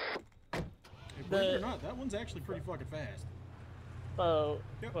 Hey, believe it or not, that one's actually pretty fucking fast.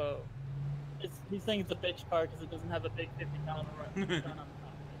 Yep. He's saying it's a bitch car because it doesn't have a big 50 caliber gun on the top of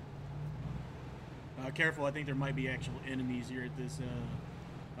it. Careful, I think there might be actual enemies here at this,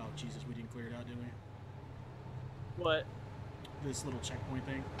 oh, Jesus, we didn't clear it out, did we? What? This little checkpoint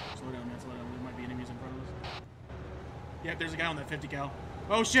thing. Slow down, man, slow down. There might be enemies in front of us. Yep, there's a guy on that 50 cal.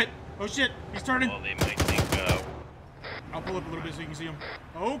 Oh, shit! Oh, shit! He's turning! Well, they might think, I'll pull up a little bit so you can see him.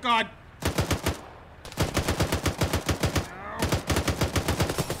 Oh, God!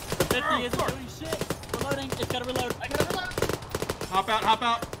 The 50 isn't doing shit! Reloading! It's gotta reload! I gotta reload! Hop out, hop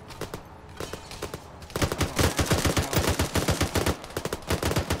out!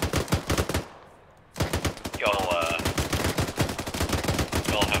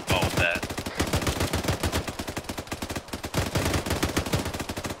 y'all have fun with that.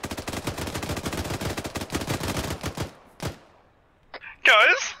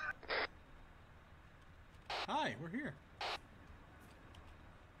 Guys? Hi, we're here.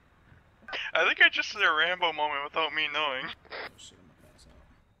 I think I just did a Rambo moment without me knowing. Oh, shit, I'm gonna pass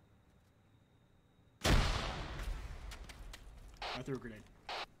out. I threw a grenade.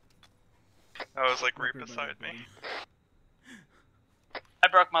 I was like right Up here by beside that me. building. I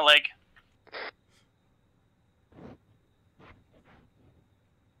broke my leg.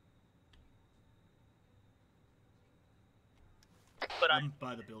 But I'm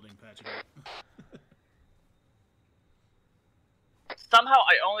by the building, patching up. somehow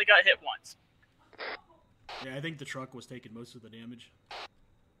I only got hit once. Yeah, I think the truck was taking most of the damage.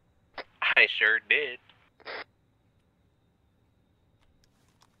 I sure did.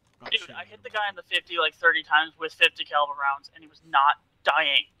 Oh, Dude, shit, I hit the guy in the 50 like 30 times with 50 caliber rounds, and he was not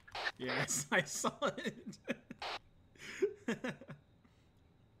dying. Yes, I saw it. I lit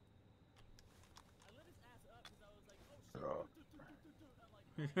his ass up because I was like, oh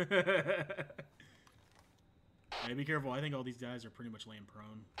shit. Hey, be careful. I think all these guys are pretty much laying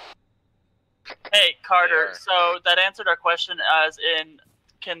prone. Hey, Carter, They are. so that answered our question as in,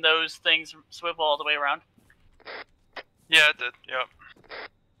 can those things swivel all the way around? Yeah, it did. Yep.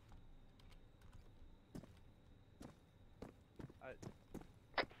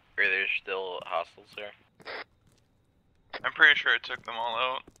 Are there still hostiles there? I'm pretty sure it took them all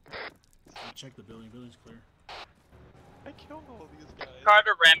out. Check the building. Building's clear. I killed all these guys.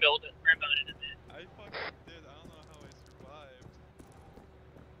 Carter rambled it a bit. I fucking did. I don't know how I survived.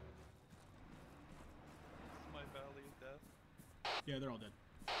 This is my valley of death. Yeah, they're all dead.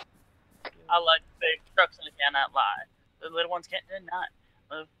 I like big trucks and I cannot lie. The little ones can't deny.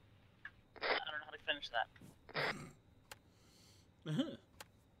 I don't know how to finish that.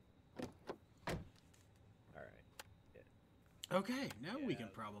 Okay, now we can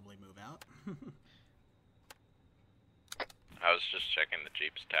probably move out. I was just checking the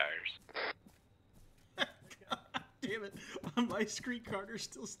Jeep's tires. God damn it. On my screen, Carter's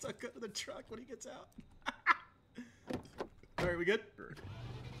still stuck under the truck when he gets out. Alright, we good?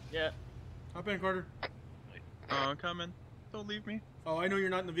 Yeah. Hop in, Carter. Oh, I'm coming. Don't leave me. Oh, I know you're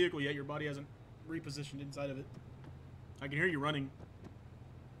not in the vehicle yet. Your body hasn't repositioned inside of it. I can hear you running.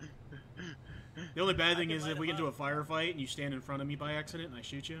 The only bad thing is if we get into a firefight and you stand in front of me by accident and I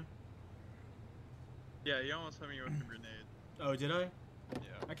shoot you. Yeah, you almost hit me with a grenade. Oh, did I? Yeah.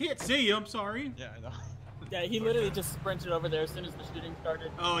 I can't see you. I'm sorry. Yeah, I know. Yeah, he literally just sprinted over there as soon as the shooting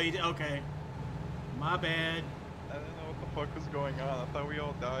started. Oh, he did. Okay. My bad. I didn't know what the fuck was going on. I thought we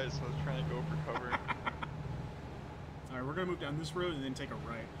all died, so I was trying to go for cover. Alright, we're gonna move down this road and then take a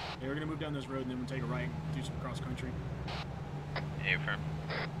right. Yeah, we're gonna move down this road and then we'll take a right and do some cross country. Hey, firm.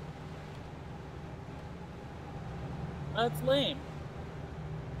 That's lame.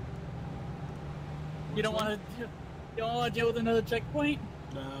 You don't want to deal with another checkpoint?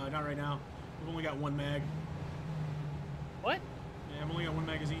 No, not right now. We've only got one mag. What? Yeah, I've only got one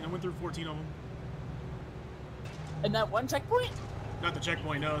magazine. I went through 14 of them. And that one checkpoint? Not the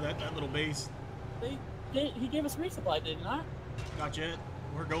checkpoint, no. That little base. He gave us resupply, did he not? Not yet.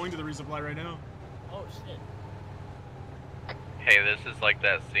 We're going to the resupply right now. Oh shit. Hey, this is like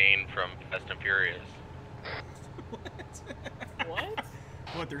that scene from Fast and Furious. What?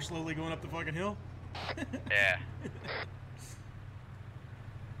 What, they're slowly going up the fucking hill? Yeah.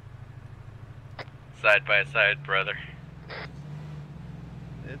 Side by side, brother.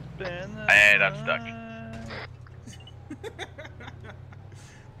 It's been. And I'm stuck. There's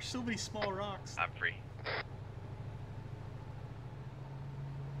so many small rocks. I'm free.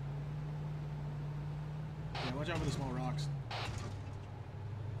 Yeah, watch out for the small rocks.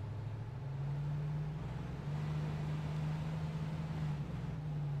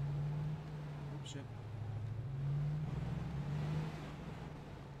 Oh, shit.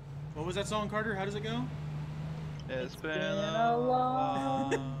 What was that song, Carter? How does it go? It's been a long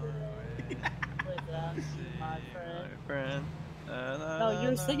day without you, my friend. No, No,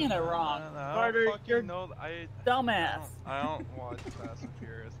 you're singing it wrong. Carter, you're dumbass. I don't watch Fast and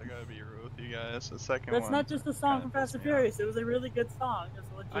Furious. I gotta be real with you guys. The second That's one. not just a song from kinda Fast and pissed me off. Furious. It was a really good song. It's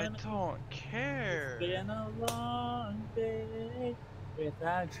a I legitimate. don't care. It's been a long day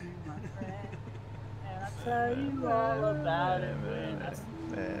without you, my friend. And I'll tell you all about it when I see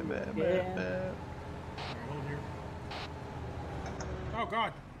you again. Hold here. Oh,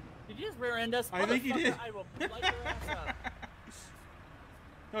 God. Did you just rear end us? I think you Motherfucker, did. I will light your ass up.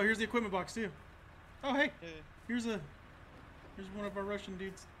 Oh, here's the equipment box, too. Oh, hey. Here's one of our Russian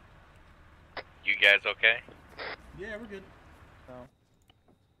dudes. You guys okay? Yeah, we're good. No.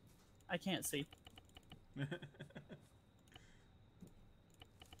 I can't see.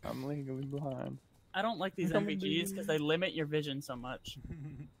 I'm legally blind. I don't like these MVGs because they limit your vision so much.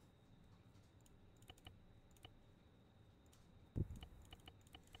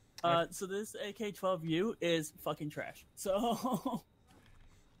 So this AK-12U is fucking trash. So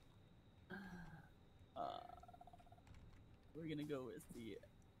we're gonna go with the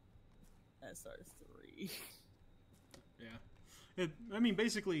SR3. Yeah. I mean,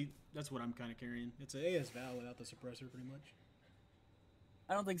 basically, that's what I'm kind of carrying. It's an AS-Val without the suppressor, pretty much.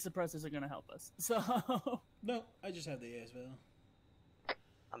 I don't think suppressors are gonna help us. So No, I just have the AS-Val.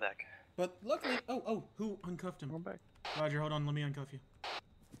 I'm back. But luckily, oh, who uncuffed him? I'm back. Roger, hold on, let me uncuff you.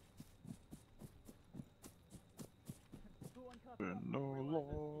 No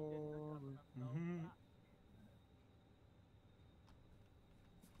Lord. Mm-hmm.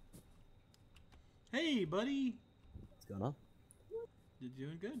 Hey, buddy. What's going on? You're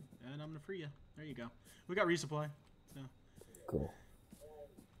doing good, and I'm gonna free you. There you go. We got resupply. So. Cool.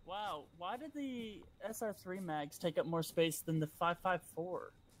 wow, why did the SR3 mags take up more space than the 5.54?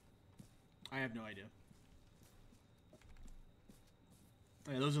 I have no idea.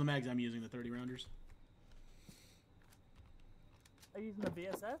 Yeah, those are the mags I'm using, the 30 rounders. Are you using the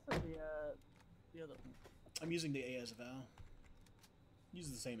VSS or the other one? I'm using the AS-Val.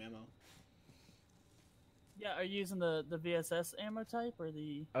 Uses the same ammo. Yeah, are you using the VSS ammo type or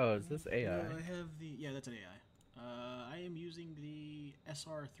the? Oh, is this AI? I have the that's an AI. I am using the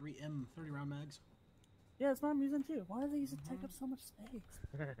SR3M 30 round mags. Yeah, that's what I'm using too. Why do they use it take up so much space?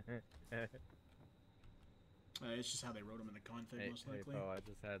 It's just how they wrote them in the config, most likely. Oh, I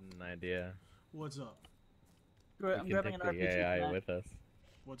just had an idea. What's up? I'm We grabbing can an take the RPG AI back. with us.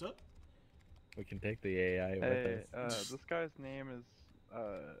 What's up? We can take the AI Hey, with us. this guy's name is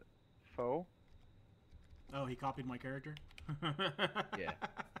Foe. Oh, he copied my character? Yeah.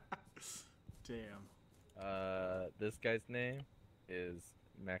 Damn. This guy's name is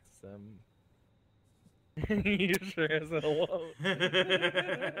Maxim. You sure as hell won't.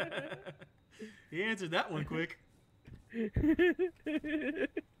 He answered that one quick. Can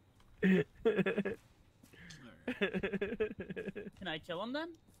I kill him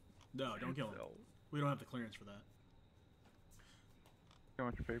then? No, don't kill him. No. We don't have the clearance for that. Too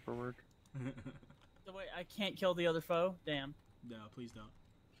much paperwork. So wait, I can't kill the other foe? Damn. No, please don't.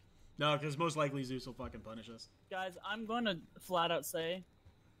 No, because most likely Zeus will fucking punish us. Guys, I'm going to flat out say,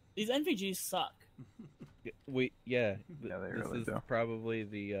 these NVGs suck. Yeah, they this really is do. probably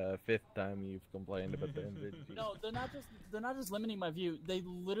the fifth time you've complained about the NVIDIA. No, they're not just limiting my view. They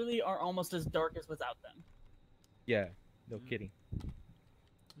literally are almost as dark as without them. Yeah, no kidding.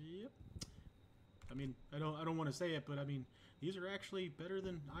 Yep. I mean, I don't want to say it, but I mean, these are actually better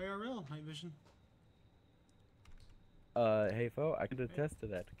than IRL night vision. Hey, Fo, I can attest to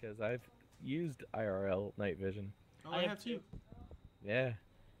that because I've used IRL night vision. Oh, I have too. Yeah,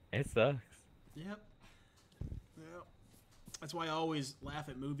 it sucks. Yep. Yep. That's why I always laugh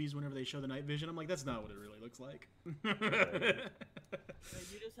at movies whenever they show the night vision. I'm like, that's not what it really looks like. Hey,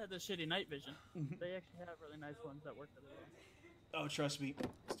 you just had the shitty night vision. They actually have really nice ones that work really well. Oh, trust me.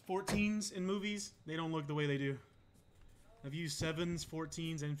 14s in movies, they don't look the way they do. I've used 7s,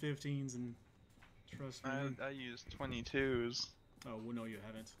 14s, and 15s, and trust me. I use 22s. Oh, well, no, you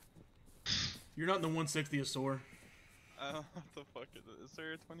haven't. You're not in the 1/60th SOAR. What the fuck is it? Is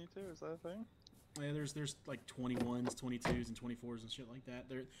there a 22? Is that a thing? Yeah, there's like 21s, 22s, and 24s and shit like that.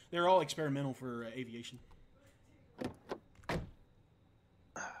 They're all experimental for aviation. All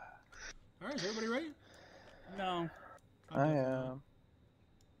right, is everybody ready? No. I am.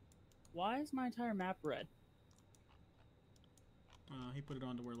 Why is my entire map red? He put it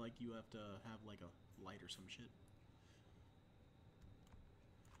on to where like you have to have like a light or some shit.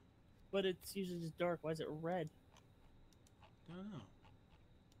 But it's usually just dark. Why is it red? I don't know.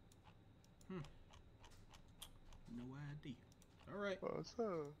 No idea. All right.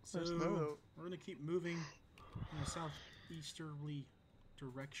 So we're gonna keep moving in a southeasterly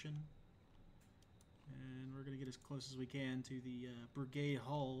direction, and we're gonna get as close as we can to the brigade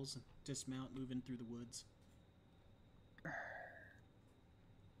halls. Dismount, moving through the woods.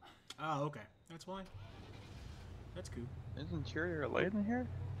 Oh, okay. That's why. That's cool. Is interior light in here?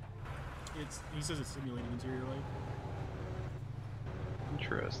 He says it's simulated interior light.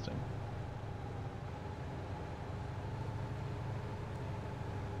 Interesting.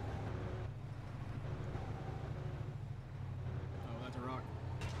 Oh, that's a rock.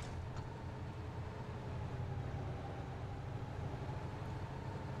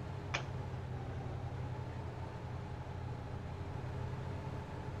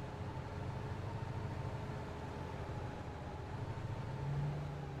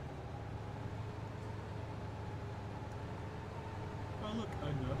 Oh, look,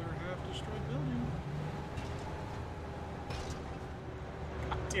 another half-destroyed building.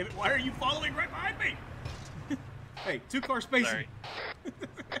 God damn it, why are you following right behind me? Hey, two-car spacing. Sorry.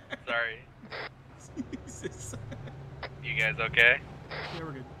 Sorry. Jesus. You guys okay? Yeah,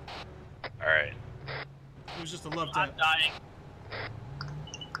 we're good. Alright. It was just a love I'm tap. dying.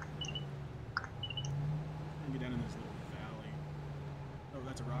 Get down in this little valley. Oh,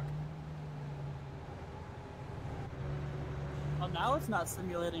 that's a rock. Well, now it's not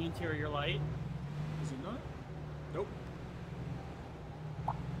simulating interior light. Is it not? Nope.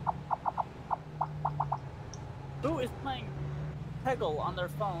 Who is playing Peggle on their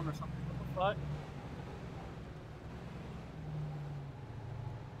phone or something? What the fuck?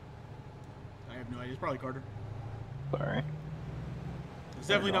 I have no idea. It's probably Carter. Sorry. It's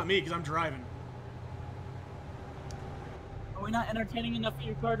definitely not me because I'm driving. Are we not entertaining enough for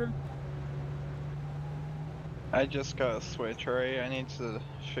you, Carter? I just got a switch, right? I need to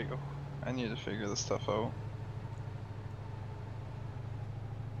figure this stuff out.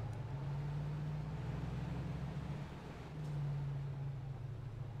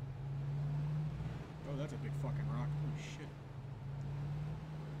 Oh, that's a big fucking rock. Holy shit.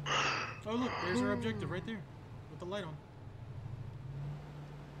 Oh, look, there's our objective right there with the light on.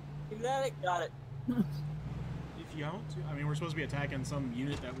 You got it? Got it. If you don't, I mean, we're supposed to be attacking some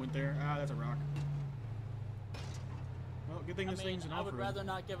unit that went there. Ah, that's a rock. Well, good thing this thing's an I would off-road. rather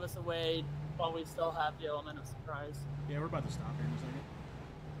not give us away while we still have the element of surprise. Yeah, we're about to stop here in a second.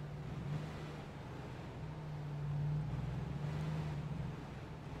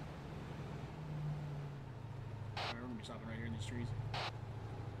 Alright, we're gonna be stopping right here in these trees.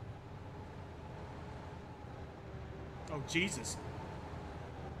 Oh, Jesus.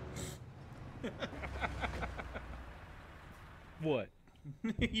 What?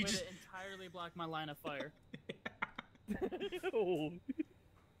 You Way just... to entirely block my line of fire. Oh.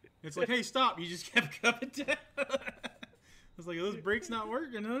 It's like, hey, stop. You just kept coming down. I was like, are those brakes not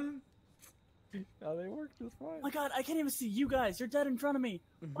working, huh? No, they work just fine. Oh my god, I can't even see you guys. You're dead in front of me.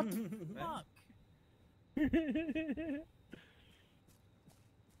 What the fuck?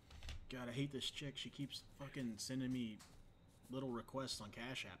 God, I hate this chick. She keeps fucking sending me little requests on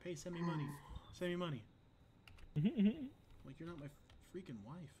Cash App. Hey, send me money. Send me money. Like, you're not my freaking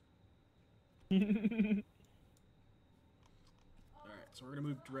wife. Alright, so we're gonna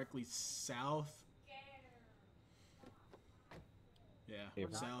move directly south Yeah, Hey,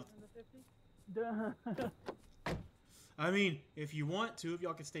 We're not south. getting the 50? Duh. I mean, if you want to, if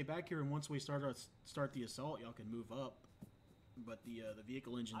y'all can stay back here, and once we start the assault, y'all can move up. But the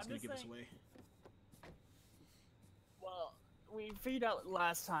vehicle engine's I'm gonna just give us saying- away. Well, we figured out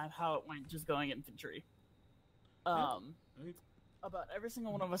last time how it went just going infantry. I mean, About every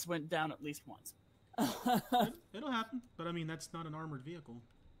single one of us went down at least once. it'll happen, but I mean that's not an armored vehicle.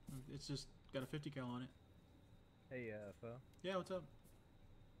 It's just got a 50 cal on it. Hey, Fo. Yeah, what's up?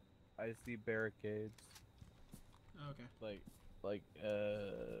 I see barricades, Oh, okay.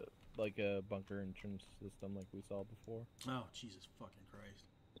 like a bunker entrance system like we saw before. Oh, Jesus fucking Christ.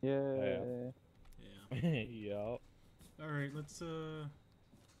 Yeah. Yeah. Yeah. All right, let's move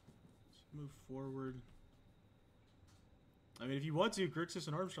forward. I mean, if you want to, Grixis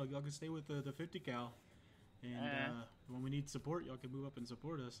and Armstrong, y'all can stay with the 50 cal, and when we need support, y'all can move up and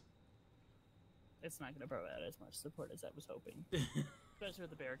support us. It's not going to provide as much support as I was hoping. Especially with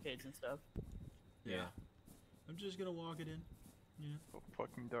the barricades and stuff. Yeah. I'm just gonna walk it in. Yeah. So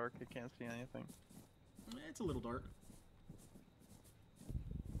fucking dark, I can't see anything. It's a little dark.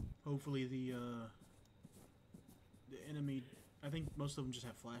 Hopefully the enemy. I think most of them just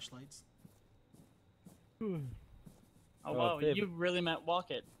have flashlights. Oh, Oh, wow, Dave. you really meant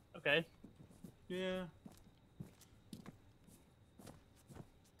walk it. Okay. Yeah.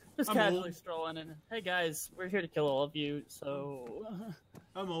 Just I'm casually old. strolling in. Hey guys, we're here to kill all of you, so...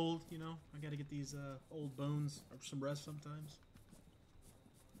 I'm old, you know. I gotta get these old bones or some rest sometimes.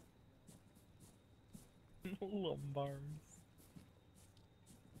 Lombards.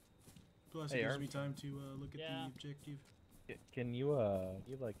 Plus, Hey, it gives Arm. me time to look at Yeah. the objective. Can you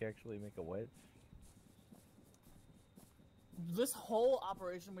like actually make a wedge? This whole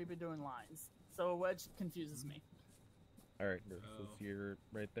operation we've been doing lines, so a wedge confuses me. All right, Oh. so you're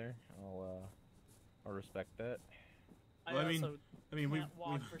right there. I'll respect that. I Well, I mean, also we can't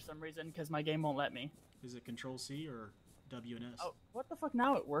walk for some reason because my game won't let me. is it Control C or W and S? Oh, what the fuck?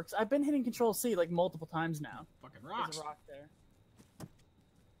 Now it works. I've been hitting Control C like multiple times now. Fucking There's rocks. a rock there.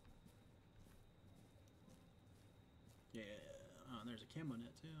 Yeah. Oh, and there's a chem on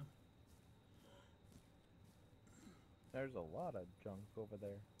it too. There's a lot of junk over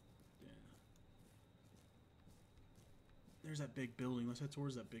there. Yeah. There's that big building. Let's head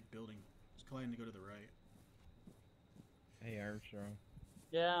towards that big building. Just gliding to go to the right. Hey, Armstrong.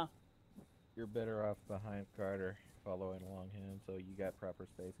 Yeah. You're better off behind Carter, following along him, so you got proper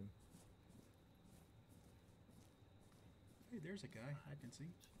spacing. Hey, there's a guy I can see.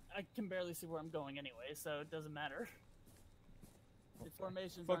 I can barely see where I'm going anyway, so it doesn't matter. The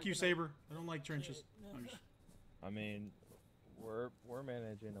formations. Fuck aren't you, gonna- Saber. I don't like trenches. Yeah. I'm just- I mean, we're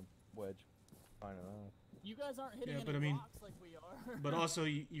managing a wedge fine enough. You guys aren't hitting Yeah, any but I mean- rocks like we are. But also,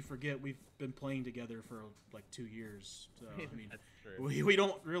 you forget we've been playing together for like 2 years. So I mean, That's true. we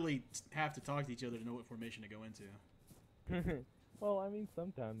don't really have to talk to each other to know what formation to go into. Well, I mean,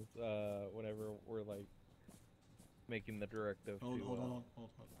 sometimes whenever we're like making the directive Hold to on.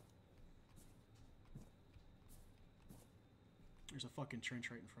 There's a fucking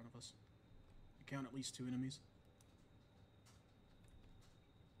trench right in front of us. I count at least 2 enemies.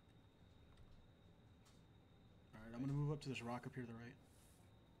 Alright, I'm gonna move up to this rock up here to the right.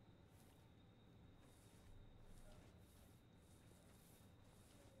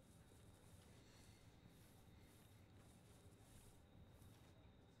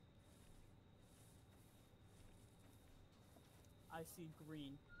 I see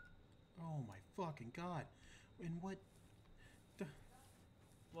green. Oh my fucking god. And what?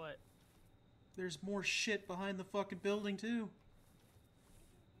 What? There's more shit behind the fucking building too.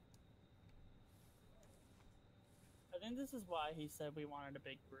 I think this is why he said we wanted a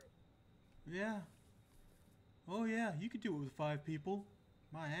big group. Yeah. Oh yeah, you could do it with 5 people.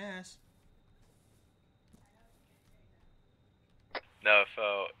 My ass. No,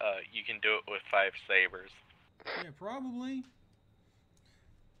 so you can do it with 5 sabers. Yeah, probably.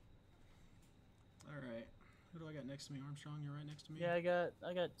 Alright. Who do I got next to me? Armstrong, you're right next to me? Yeah,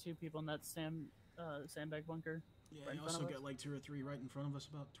 I got 2 people in that sandbag bunker. Yeah, right in I front also of us. got like 2 or 3 right in front of us,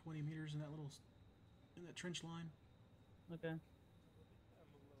 about 20 meters in that little, in that trench line. Okay.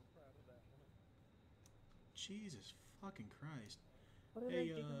 Jesus fucking Christ. What are Hey,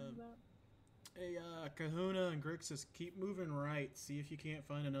 they giggling about? Hey, Kahuna and Grixis, keep moving right. See if you can't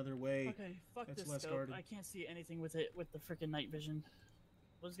find another way. Okay, fuck that's this less scope. guarded. I can't see anything with it with the freaking night vision.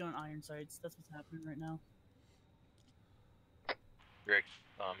 Let's go on iron sights. That's what's happening right now. Rick's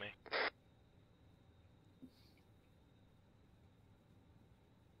on me.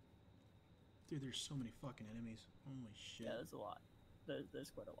 Dude, there's so many fucking enemies. Holy shit. Yeah, there's a lot. There's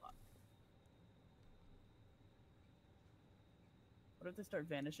quite a lot. What if they start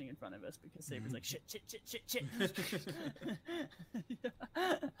vanishing in front of us because Saber's like, shit.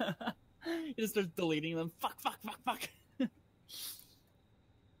 He just starts deleting them. Fuck. Man,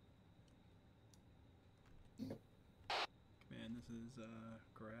 this is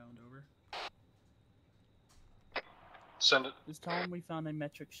ground over. Send it. Just tell them we found a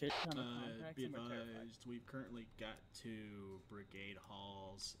metric shit ton of contracts Be and we're terrified. advised, we've currently got 2 brigade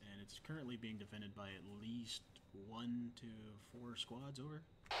halls, and it's currently being defended by at least 1 to 4 squads over.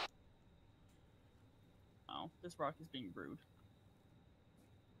 Oh, this rock is being rude.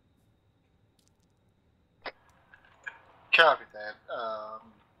 Copy that.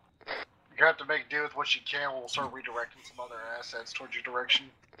 You have to make do with what you can. We'll start redirecting some other assets towards your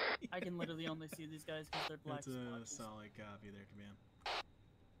direction. I can literally only see these guys because they're black That's a splotches. solid copy there, command.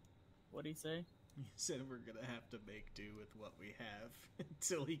 What'd he say? He said we're gonna have to make do with what we have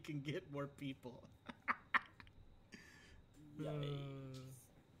until he can get more people. Yikes.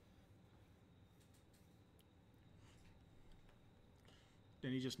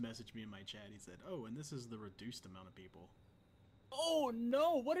 Then he just messaged me in my chat. He said, "Oh, and this is the reduced amount of people." Oh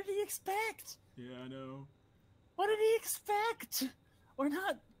no! What did he expect? Yeah, I know. What did he expect? We're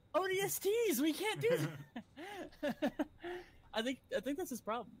not ODSTs. We can't do that. I think that's his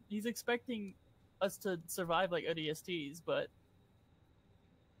problem. He's expecting us to survive like ODSTs, but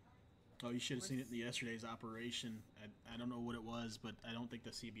Oh, you should have seen it in yesterday's operation. I don't know what it was, but I don't think the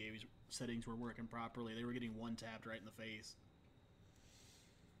CBA settings were working properly. They were getting one tapped right in the face.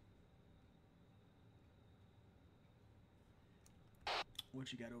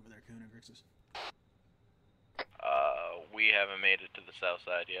 What you got over there, Kuna Grixis? We haven't made it to the south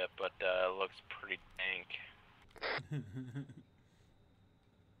side yet, but it looks pretty dank.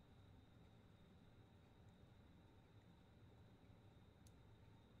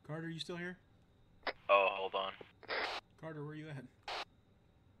 Carter, you still here? Oh, hold on. Carter, where you at?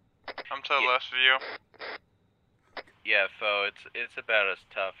 I'm to the left of you. Yeah, Fo, it's about as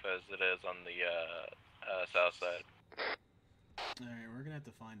tough as it is on the south side. Alright, we're gonna have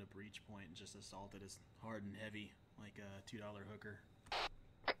to find a breach point and just assault it as hard and heavy, like a $2 hooker.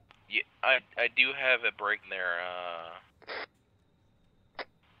 Yeah, I do have it breaking their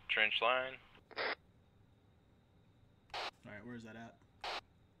trench line. Alright, where's that at?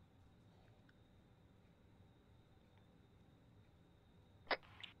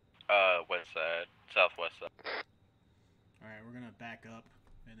 West side, southwest side. Alright, we're gonna back up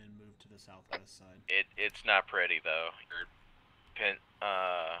and then move to the southwest side. It's not pretty though. You're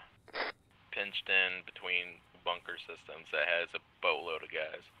pinched in between bunker systems that has a boatload of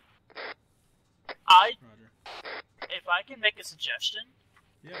guys. Roger. If I can make a suggestion,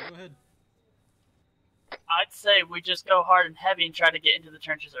 Yeah, go ahead. I'd say we just go hard and heavy and try to get into the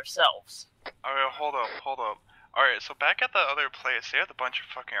trenches ourselves. Alright, hold up. Alright, so back at the other place, they had a bunch of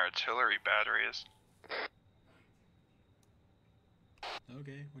fucking artillery batteries.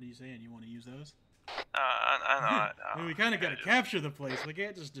 Okay, what are you saying? You want to use those? I know. I mean, we kind of got to capture the place. We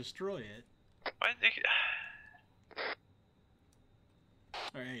can't just destroy it. Alright,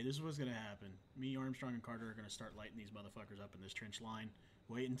 hey, this is what's gonna happen. Me, Armstrong, and Carter are gonna start lighting these motherfuckers up in this trench line.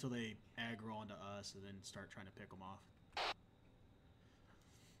 Wait until they aggro onto us, and then start trying to pick them off.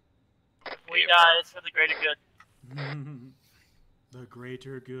 We die, it's for the greater good. The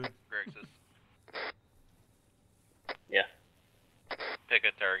greater good. Grixis. Yeah. Pick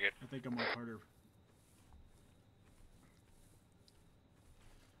a target. I think I'm on Carter.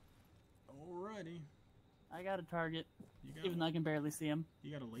 Alrighty. I got a target, You got even though I can barely see him.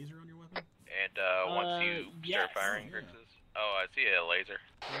 You got a laser on your weapon? And once you yes. start firing, Oh, yeah. Grixis. Oh, I see a laser.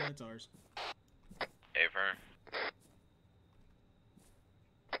 Yeah, that's ours. Affirm.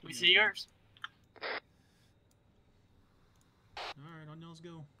 We see yours. Alright, on y'all's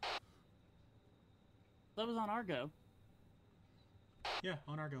go. That was on our go. Yeah,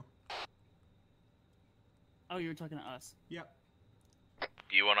 on our go. Oh, you were talking to us. Yep.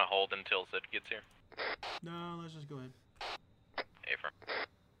 Do you want to hold until Sid gets here? No, let's just go ahead. Affirm.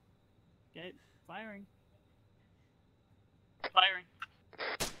 Okay, firing. Firing.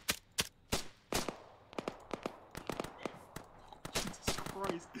 Jesus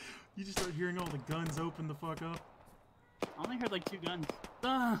Christ. You just start hearing all the guns open the fuck up. I only heard like 2 guns.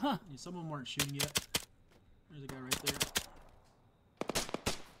 Yeah, some of them aren't shooting yet. There's a guy right there.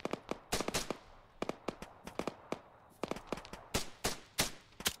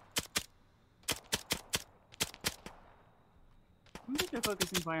 I'm just gonna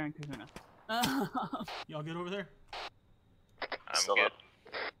focus and fire on Kahuna. Y'all get over there? I'm Still good. up.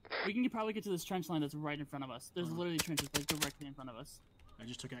 We can probably get to this trench line that's right in front of us. There's literally trenches like directly in front of us. I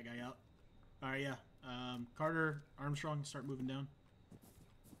just took that guy out. Alright, yeah. Carter, Armstrong, start moving down.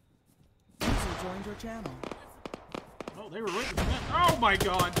 joined your channel. Oh, they were right in the back. Oh my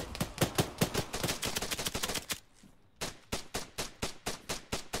god!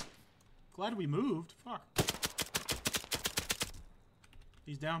 Glad we moved. Fuck.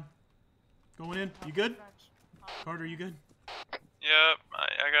 He's down. Going in. You good? Carter, you good? Yep, I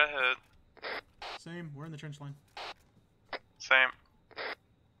got hit. Same. We're in the trench line. Same.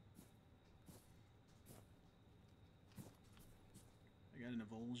 I got an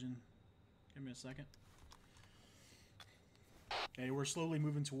avulsion. Give me a second. Okay, we're slowly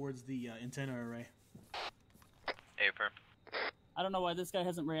moving towards the antenna array. Aper. I don't know why this guy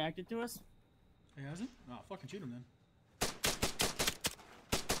hasn't reacted to us. He hasn't? Oh, fucking shoot him then.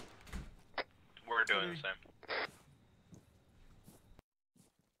 We're doing the same.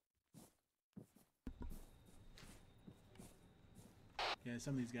 Yeah,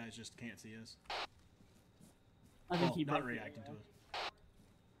 some of these guys just can't see us. I think he not broke it, reacting to us.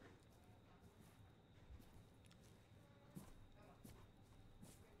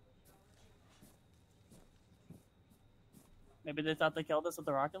 Maybe they thought they killed us with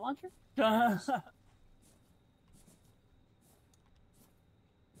the rocket launcher?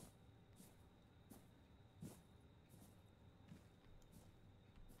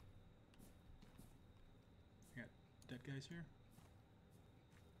 Got dead guys here.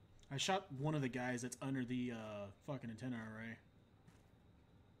 I shot one of the guys that's under the fucking antenna array.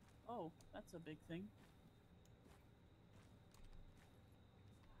 Oh, that's a big thing.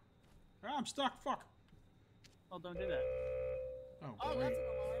 Ah, I'm stuck. Fuck. Oh, don't do that. Oh, Oh, great. that's an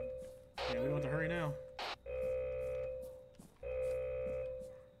alarm. Yeah, we don't have to hurry now.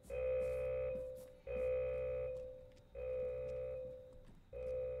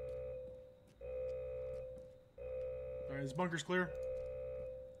 Alright, this bunker's clear.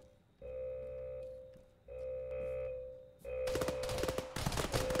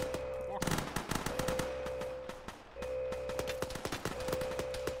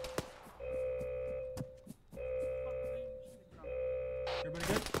 Everybody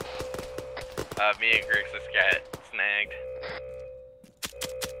good? Me and Griggs just got snagged.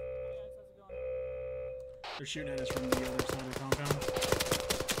 They're shooting at us from the other side of the compound.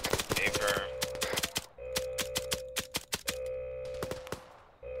 Aper.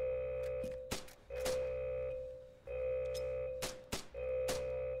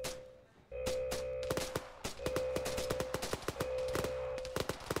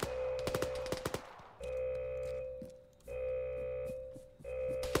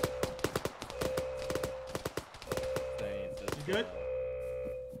 You good?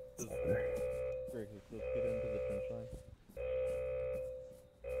 Greg, let's get into the trench line.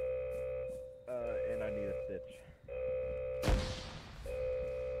 And I need a stitch.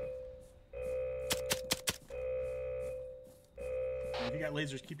 Yeah, if you got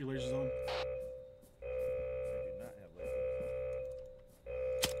lasers, keep your lasers on. I do not have lasers.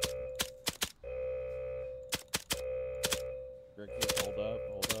 Greg, just hold up.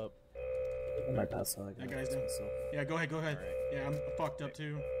 I might pass on. That guy's down. Yeah, go ahead. Alright. Yeah, I'm fucked up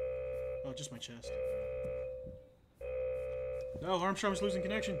too. Oh, just my chest. No, Armstrong's losing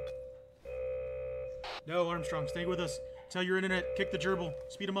connection. No, Armstrong, stay with us. Tell your internet, kick the gerbil,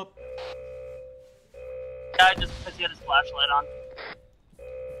 speed him up. Yeah, just because he had his flashlight on.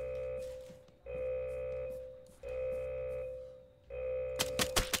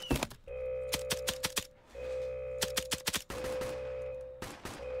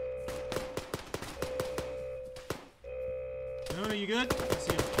 No, you good? I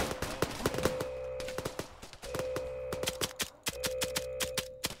see him.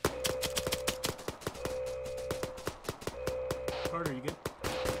 Carter, you good?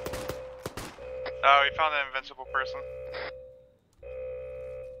 We found an invincible person.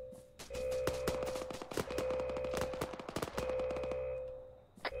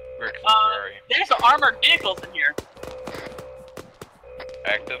 Griggs, where are you? There's some armored vehicles in here.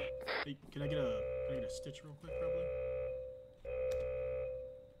 Active? Hey, can I get a stitch real quick, probably?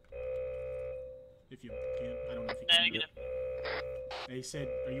 If you can. I don't know if you can. Negative. Hey, Sid,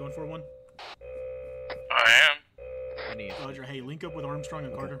 are you on 4-1? I am. I need. Roger, hey, link up with Armstrong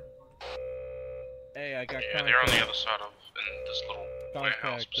and Carter. Hey, I got Yeah, they're on the other side of in this little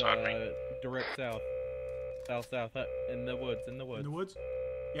warehouse contact. beside me. Direct south. South, in the woods. In the woods?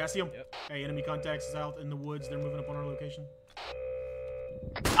 Yeah, I see them. Yep. Hey, enemy contacts south in the woods. They're moving up on our location.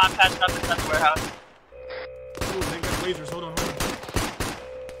 I'm patching up inside the warehouse. Oh, they got lasers. Hold on.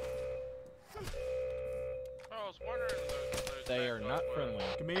 I was wondering They are not friendly.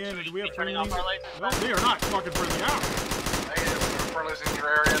 Command, do we have Turning friendlies? off our lasers. No, they are not fucking friendly now. Negative. We're losing your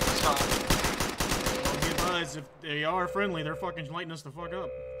area at this time. Well, be advised, if they are friendly, they're fucking lighting us the fuck up.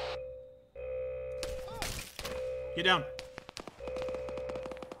 Get down.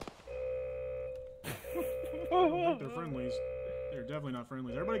 I don't think they're friendlies. They're definitely not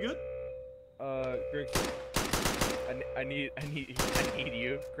friendlies. Everybody good? Greg, I need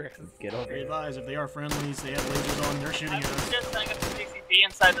you, Greg. Get over Be here. advised, if they are friendlies, they have lasers on, they're shooting I'm at us. just setting up the CCP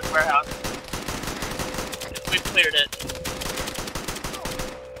inside this warehouse. We've cleared it.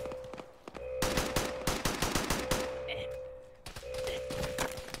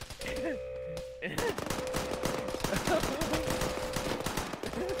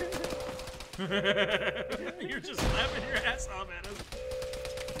 You're just laughing your ass off at us.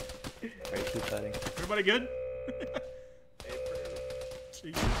 Alright, keep fighting. Everybody good?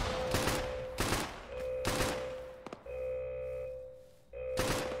 Jeez.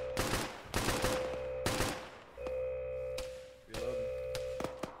 Reloading.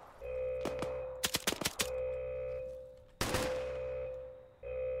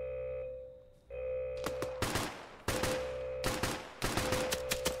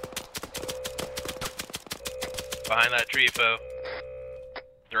 Behind that tree, foe.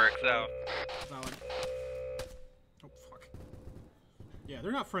 Direct south. Valid. Oh, fuck. Yeah,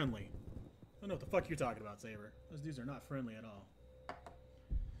 they're not friendly. I don't know what the fuck you're talking about, Saber. Those dudes are not friendly at all.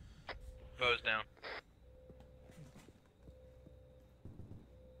 Foe's down.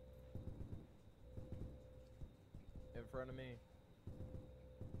 In front of me.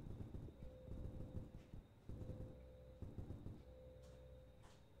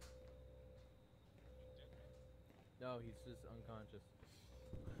 No, he's just unconscious.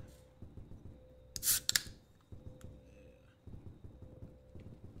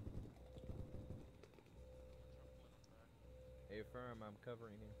 Hey, firm, I'm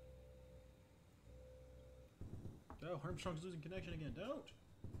covering you. Oh, Armstrong's losing connection again. Don't!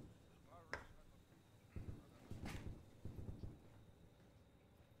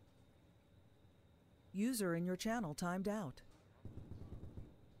 User in your channel timed out.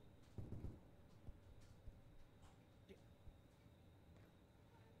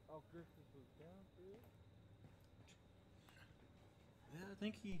 Oh, Griffith was down, dude. Yeah, I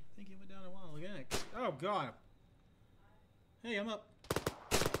think he went down a while ago. Oh, God. Hey, I'm up.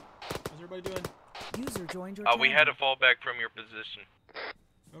 How's everybody doing? User joined your We channel. had to fall back from your position.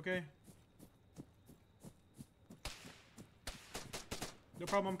 Okay. No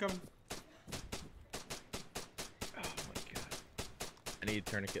problem, I'm coming. Oh my god. I need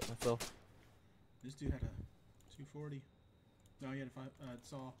to tourniquet myself. This dude had a 240. No, he had a 5,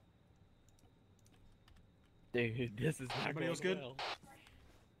 saw. Dude, this is not Everybody going else good? well.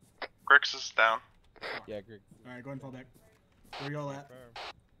 Grix is down. Yeah, Greg. Alright, go ahead and fall back. Where y'all at?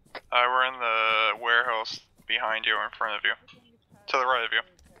 We're in the warehouse behind you or in front of you. To the right of you.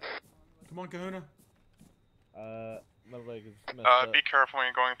 Come on, Kahuna. My leg is messed up. Be careful when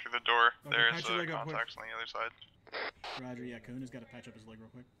you're going through the door. Okay, There's patch your leg up quick. contacts on the other side. Roger, yeah, Kahuna's got to patch up his leg real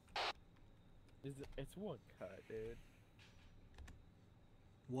quick. It's one cut, dude.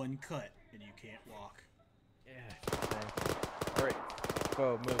 One cut, and you can't walk. Yeah. Alright.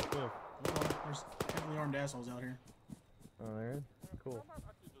 Whoa, move. Hold on, there's heavily armed assholes out here. Oh, there. Cool.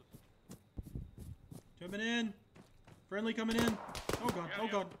 Jumping in. Friendly coming in. Oh god, oh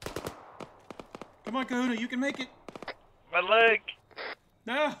god. Come on, Kahuna, you can make it. My leg!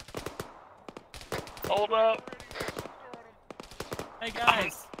 No! Hold up! Hey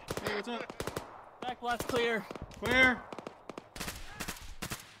guys, Hey, what's up? back lot's clear. Clear!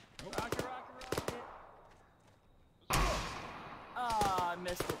 Rocket. Ah, I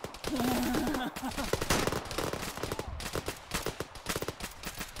missed it.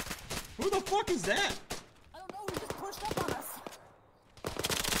 Who the fuck is that? I don't know, he just pushed up on us.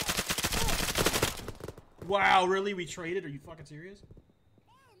 Wow, really? We traded? Are you fucking serious?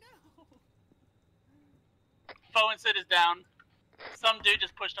 Foe and Sid is down. Some dude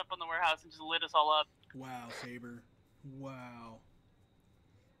just pushed up on the warehouse and just lit us all up. Wow, Saber. Wow.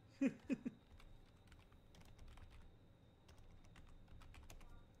 I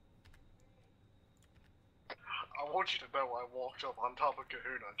want you to know I walked up on top of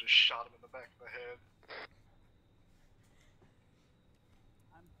Kahuna and just shot him in the back of the head.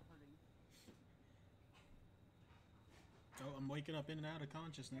 I'm hurting. Oh, I'm waking up in and out of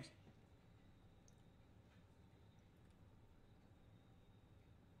consciousness.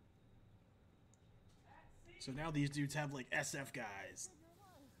 So now these dudes have like SF guys.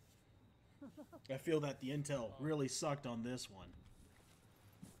 I feel that the intel really sucked on this one.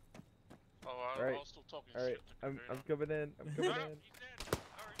 Oh, Alright. I was still talking Alright, shit to I'm Kahuna. coming in. I'm coming in. He's dead.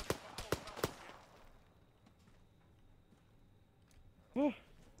 Alright,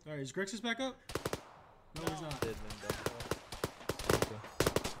 Alright, is Grixis back up? No, he's not. Didn't end up well. Okay.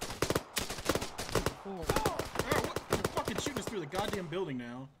 Oh, fucking shooting us through the goddamn building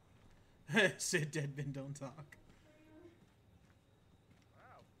now. Sid, Deadbin, don't talk.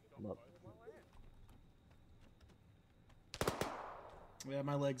 Look. Yeah,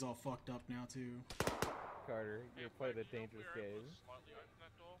 my leg's all fucked up now too. Carter, you're playing a dangerous game.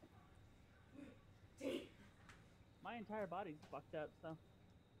 My entire body's fucked up, so.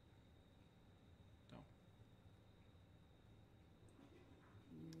 Don't.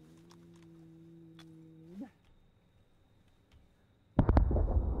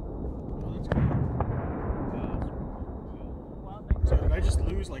 So did I just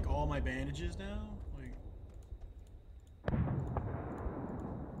lose like all my bandages now? Like.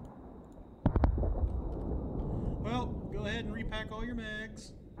 Well, go ahead and repack all your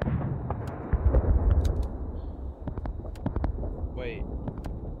mags. Wait.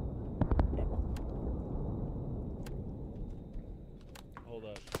 Hold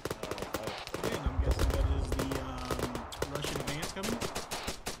up. Okay, and I'm guessing that is the Russian advance coming.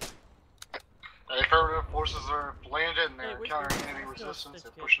 Affirmative forces are landed and Hey, they're which countering one? enemy Let's go resistance. with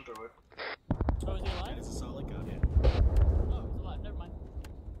They're this pushing through it. Oh, is he alive? It's a solid gun. Oh, he's alive. Never mind.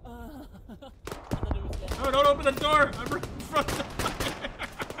 I thought it was dead. Oh, don't open the door! I'm right in front of the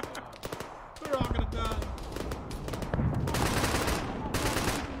We're all gonna die.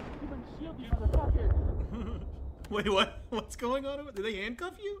 Shield, you motherfucker! Wait, what? What's going on? Did they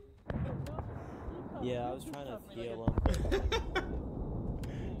handcuff you? Yeah, I was trying to heal him.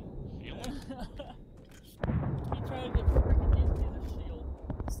 He tried to freaking use me as a shield.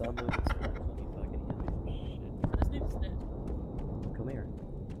 Stop moving, Spence. Let me fucking heal you. I just need to stand. Come here.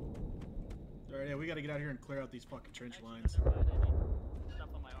 Alright, yeah, we gotta get out here and clear out these fucking trench Actually, lines. never mind, I need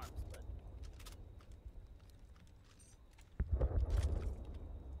stuff on my arms, but.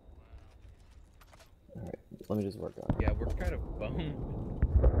 Alright, let me just work on it. Yeah, we're kind of boned.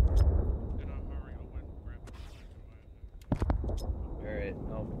 Alright,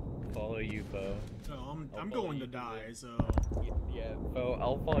 I'll follow you, Bo. No, I'm I'll going follow to you die, so. Yeah, Bo,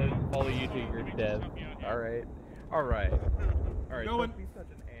 I'll follow you to your death. Alright. Alright. Alright, Going. don't be such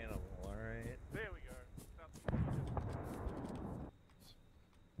an animal, alright? There we go.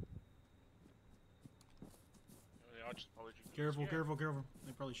 I'll just probably just Careful, careful, careful.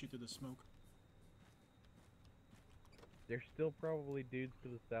 They probably shoot through the smoke. There's still probably dudes to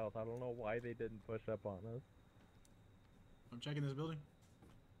the south. I don't know why they didn't push up on us. I'm checking this building.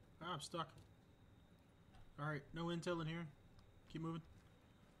 Ah, I'm stuck. Alright, no intel in here. Keep moving.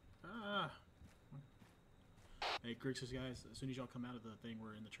 Ah. Hey, Grixis guys, as soon as y'all come out of the thing,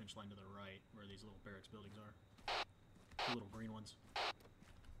 we're in the trench line to the right, where these little barracks buildings are. The little green ones.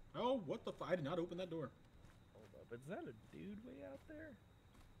 Oh, what the I did not open that door. Hold up, is that a dude way out there?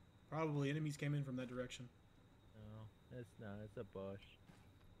 Probably enemies came in from that direction. No, it's not. It's a bush.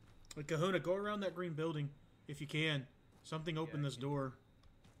 Like, Kahuna, go around that green building, if you can. Something open this door.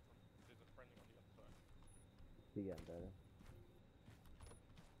 There's a friendly on the other side. He got better.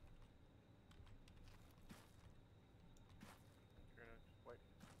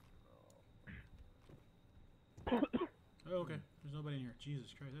 Oh, okay. There's nobody in here.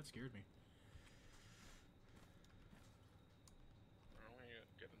 Jesus Christ, that scared me.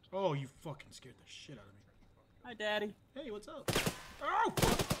 Oh, you fucking scared the shit out of me. Hi, Daddy. Hey, what's up? Oh!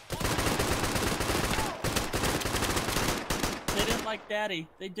 They didn't like Daddy.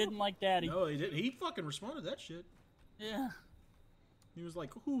 They didn't like Daddy. No, he didn't. He fucking responded to that shit. Yeah. He was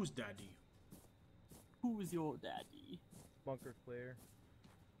like, who's daddy? Who's your daddy? Bunker clear.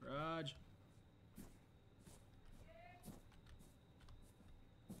 Raj.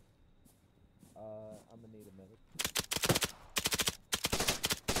 I'm gonna need a minute.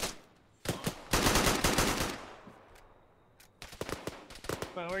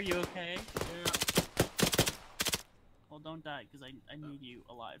 Bo, are you okay? Yeah. Well, don't die, because I need you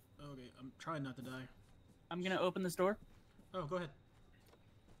alive. Okay, I'm trying not to die. I'm gonna open this door. Oh, go ahead.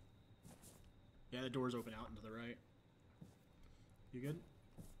 Yeah, the door's open out into the right. You good?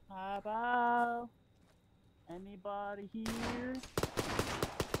 Bow. Anybody here?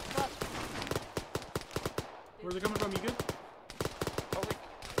 Stop. Where's it coming from? You good?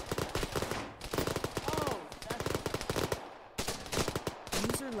 Oh, that's...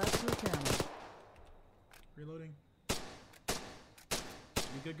 User left your channel. Reloading.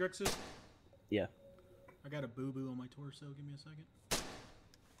 You good, Grixis? Yeah. I got a boo-boo on my torso. Give me a second.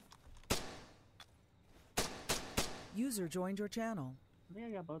 User joined your channel. I think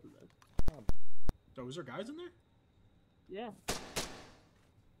I got both of those. Oh, is there guys in there? Yeah.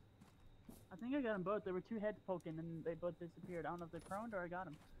 I think I got them both. There were two heads poking and they both disappeared. I don't know if they're prone or I got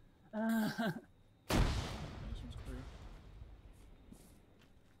them. This one's clear.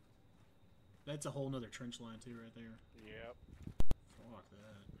 That's a whole nother trench line too, right there. Yep. Fuck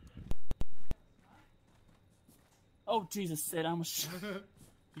that. Oh Jesus, Sid! I almost.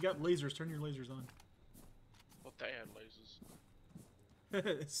 You got lasers. Turn your lasers on. Well, they had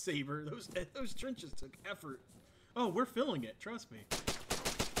lasers. Saber, those trenches took effort. Oh, we're filling it. Trust me.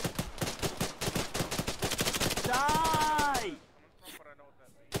 Die!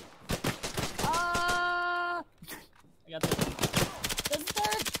 Ah! I got this. That's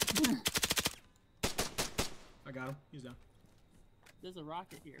third. I got him. He's down. There's a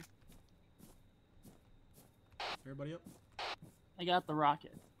rocket here. Everybody up? I got the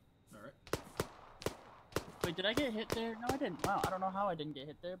rocket. All right. Wait, did I get hit there? No, I didn't. Wow, I don't know how I didn't get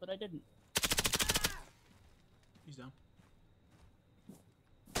hit there, but I didn't. He's down.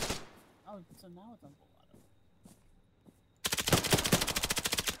 Oh, so now it's on Volado.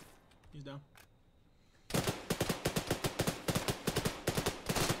 He's down.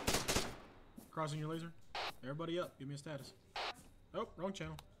 Crossing your laser. Everybody up. Give me a status. Oh, wrong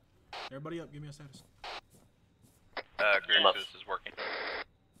channel. Everybody up. Give me a status. Green, this is working.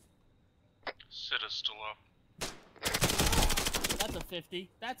 Sid is still up. That's a 50.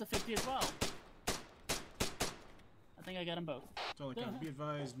 That's a 50 as well. I think I got them both. That's all I can. Be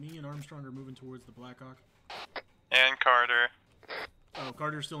advised, me and Armstrong are moving towards the Blackhawk. And Carter. Oh,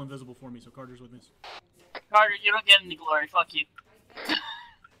 Carter's still invisible for me, so Carter's with me. Carter, you don't get any glory. Fuck you.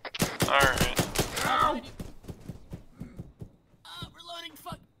 Alright. Ow! Reloading,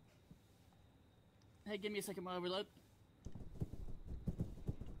 fuck. Hey, give me a second while I reload.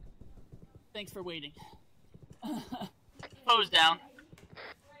 Thanks for waiting. Pose down.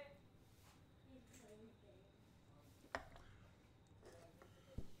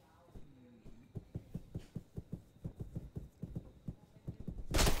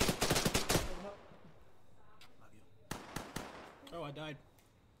 Oh, I died.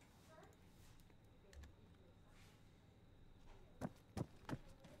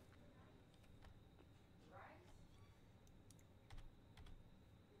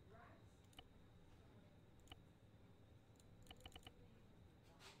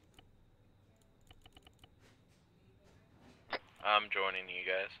 I'm joining you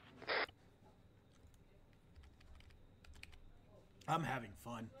guys. I'm having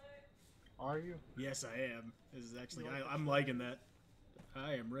fun. Are you? Yes, I am. This is actually, I'm liking that.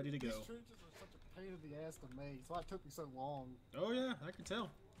 I am ready to go. These trenches are such a pain in the ass to make. That's why it took me so long. Oh yeah, I can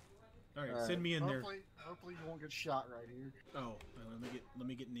tell. All right, send me in there. Hopefully you won't get shot right here. Oh, let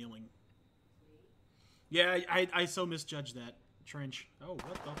me get kneeling. Yeah, I so misjudged that trench. Oh,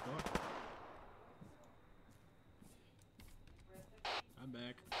 what the fuck? I'm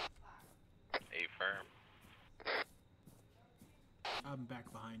back. A firm. I'm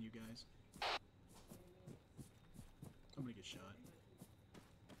back behind you guys. I'm gonna get shot.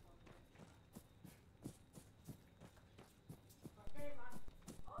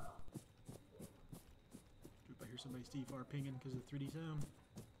 I hear somebody Steve R pinging because of 3D sound.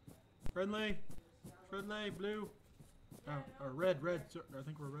 Friendly! Friendly, blue! Or red. So, I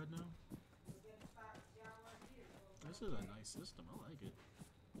think we're red now. This is a nice system. I like it.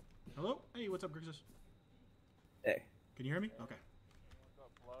 Hello? Hey, what's up, Grixis? Hey. Can you hear me? Okay.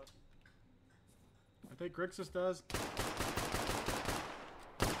 I think Grixis does.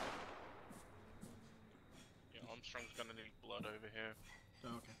 Yeah, Armstrong's gonna need blood over here.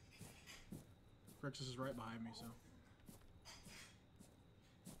 Oh, okay. Grixis is right behind me, so.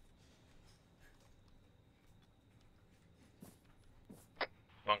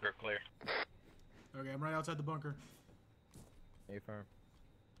 Bunker clear. Okay, I'm right outside the bunker. A firm.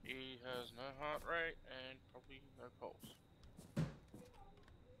 He has no heart rate and probably no pulse.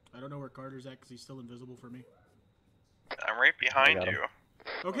 I don't know where Carter's at because he's still invisible for me. I'm right behind you.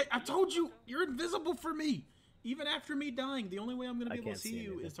 Okay, I told you, you're invisible for me. Even after me dying, the only way I'm going to be able to see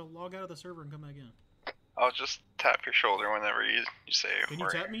you is to log out of the server and come back in. I'll just tap your shoulder whenever you say. Can you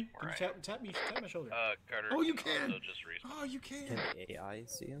tap me? Can you tap me? Tap my shoulder. Carter. Oh, you can. Just oh, you can. Can the AI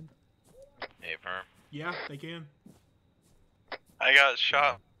see him? A firm. Yeah, they can. I got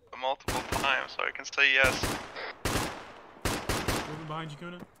shot multiple times, so I can say yes. Moving behind you,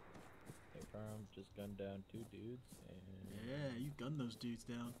 Kuna. A firm just gunned down 2 dudes. And yeah, you gunned those dudes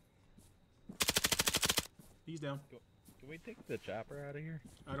down. He's down. Can we take the chopper out of here?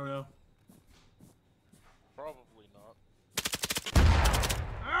 I don't know. Probably not.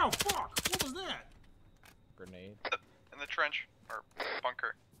 Ow, fuck! What was that? Grenade. In the trench, or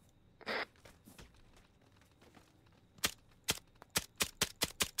bunker. There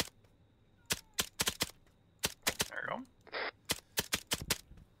you go.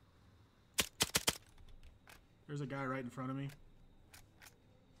 There's a guy right in front of me.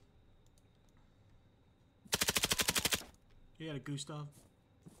 You got a Gustav?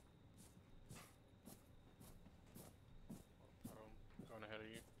 Going ahead of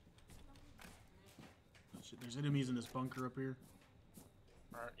you. Oh, shit, there's enemies in this bunker up here.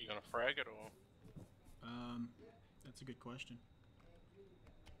 Alright, you gonna frag it or? That's a good question.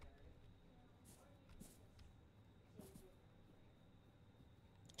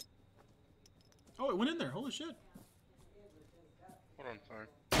 Oh, it went in there. Holy shit. Hold on, sorry.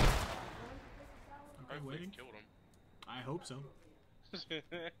 Okay, waiting. Killed him. I hope so.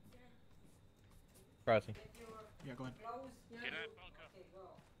 Crossing. Yeah, go ahead. Get in that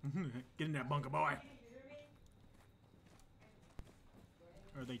bunker. Get in that bunker, boy.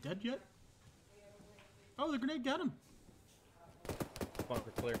 Are they dead yet? Oh, the grenade got him.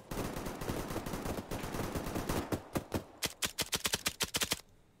 Bunker clear.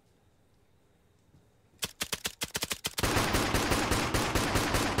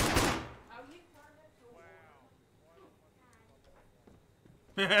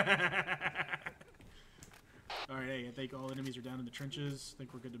 Alright, hey, I think all enemies are down in the trenches. I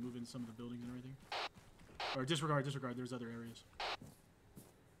think we're good to move in some of the buildings and everything. Or disregard, there's other areas.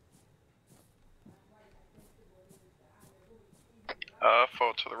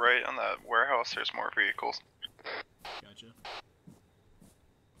 Fall to the right on that warehouse, there's more vehicles. Gotcha.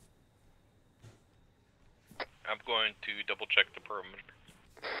 I'm going to double check the perimeter.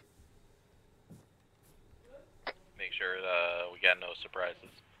 Make sure we got no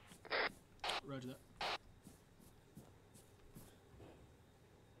surprises. Roger that.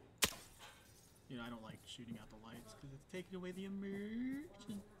 You know, I don't like shooting out the lights because it's taking away the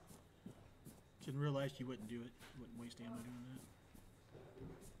immersion. Didn't realize you wouldn't do it. You wouldn't waste ammo doing that.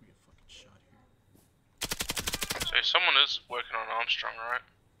 We get fucking shot here. So someone is working on Armstrong, right?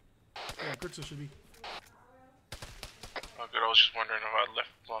 Yeah, Grixel should be. Oh good, I was just wondering if I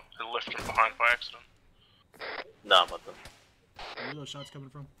left him behind by accident. No, I'm with them. Where are those shots coming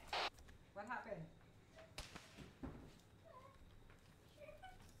from? What happened?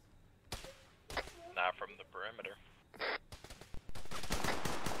 Not from the perimeter.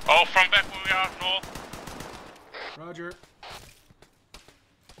 Oh, from back where we are, north. Roger.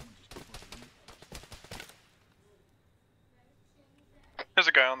 There's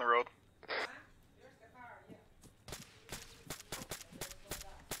a guy on the road.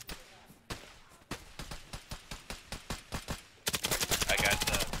 I got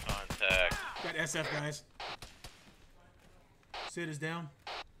the contact. Got SF guys. Sid is down.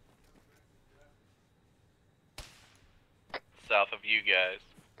 South of you guys.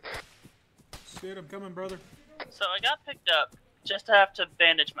 Sid, I'm coming, brother. So I got picked up just to have to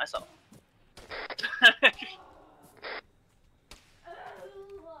bandage myself. Coming,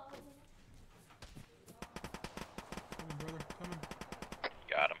 brother, coming.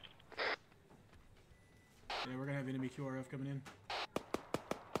 Got him. Yeah, we're gonna have enemy QRF coming in.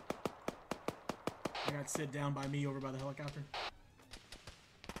 I got Sid down by me over by the helicopter.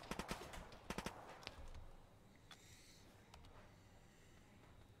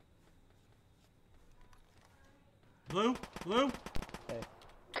 Blue? Blue? Hey.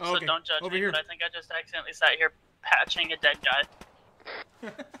 Oh, So okay. don't judge Over me, here. but I think I just accidentally sat here patching a dead guy.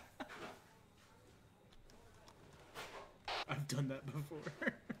 I've done that before.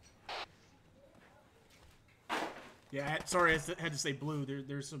 Yeah, sorry, I had to say blue.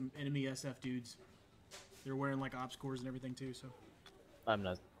 There's some enemy SF dudes. They're wearing like ops cores and everything too, so. I'm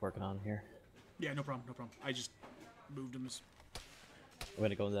not working on here. Yeah, no problem, no problem. I just moved them. I'm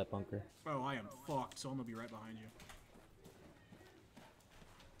gonna go into that bunker. Oh, I am fucked, so I'm gonna be right behind you.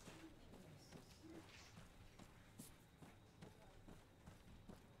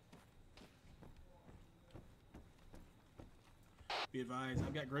 Be advised,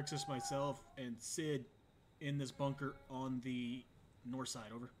 I've got Grixis myself and Sid in this bunker on the north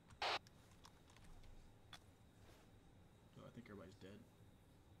side, over. So I think everybody's dead.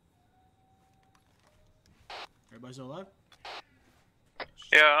 Everybody still alive?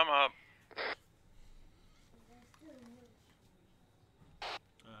 Yeah, I'm up.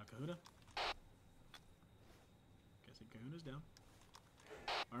 Kahuna? Guessing Kahuna's down.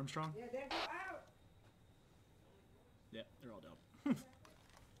 Armstrong? Yeah, then go out. Yeah, they're all down.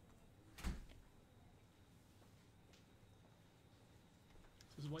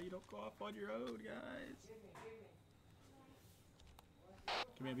 This is why you don't go off on your own, guys.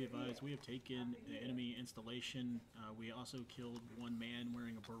 Command be advised, we have taken an enemy installation. We also killed one man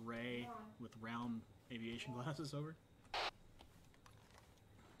wearing a beret with round aviation glasses, over.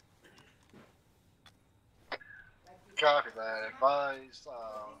 Copy that. Advised,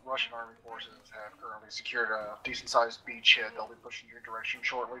 Russian Army forces have currently secured a decent-sized beachhead. They'll be pushing your direction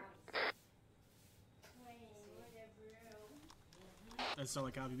shortly. That's not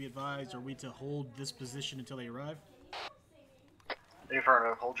like copy. Be advised. Are we to hold this position until they arrive?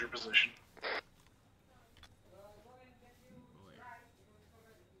 Affirmative. Hold your position.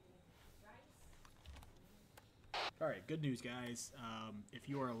 Alright, good news, guys. If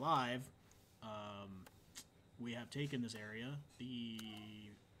you are alive, we have taken this area. The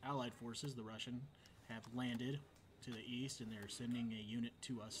Allied forces, the Russian, have landed to the east, and they're sending a unit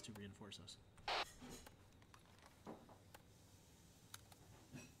to us to reinforce us.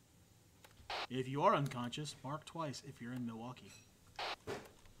 If you are unconscious, bark twice if you're in Milwaukee.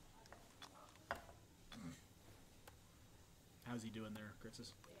 How's he doing there,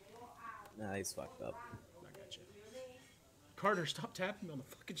 Chris's? Nah, he's fucked up. I gotcha. Carter, stop tapping me on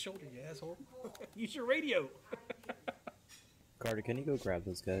the fucking shoulder, you asshole. Use your radio. Carter, can you go grab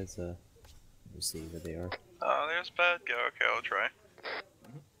those guys? We'll see where they are. Oh, there's bad guy. Okay, I'll try.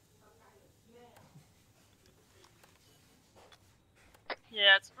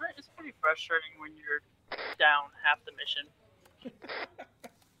 Yeah, it's pretty frustrating when you're down half the mission.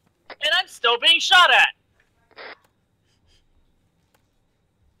 And I'm still being shot at!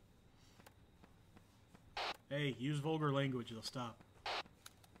 Hey, use vulgar language, it'll stop.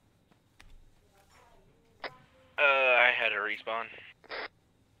 I had a respawn.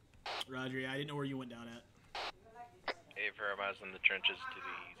 Roger, yeah, I didn't know where you went down at. Affirm, I was in the trenches to the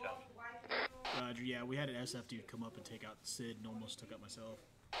south. Roger, yeah, we had an SF dude come up and take out Sid and almost took out myself.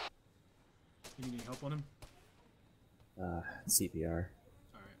 You need any help on him? CPR.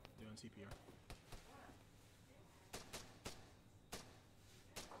 Alright, doing CPR.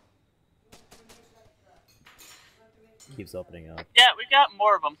 Keeps opening up. Yeah, we got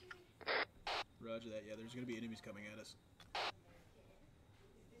more of them. Roger that, yeah, there's gonna be enemies coming at us.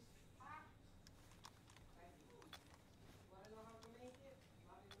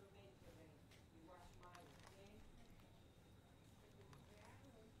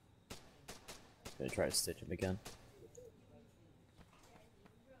 Gonna try to stitch him again.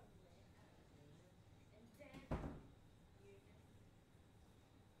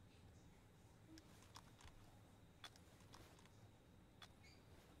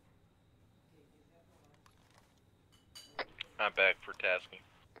 I'm back for tasking.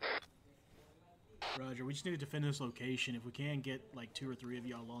 Roger, we just need to defend this location. If we can get like 2 or 3 of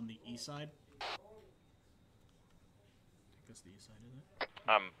y'all on the east side. I think that's the east side, isn't it?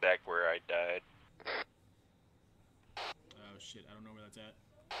 I'm back where I died. Oh shit, I don't know where that's at.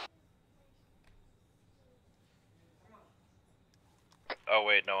 Oh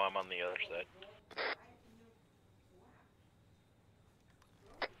wait, no, I'm on the other side.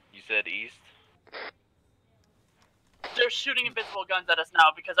 You said east? They're shooting invisible guns at us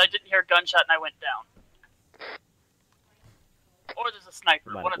now because I didn't hear a gunshot and I went down. Or there's a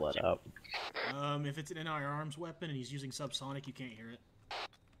sniper. Might One have of the bled two. out. If it's an NIR arms weapon and he's using subsonic, you can't hear it.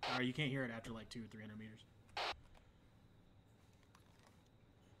 Or you can't hear it after like 200 or 300 meters.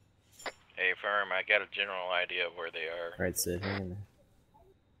 Hey, firm, I got a general idea of where they are. Alright, Sid, hang in there.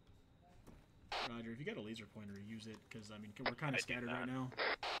 Roger, if you got a laser pointer, use it, because, I mean, we're kind of scattered right now.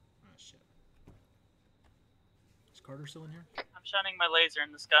 Oh, shit. Is Carter still in here? I'm shining my laser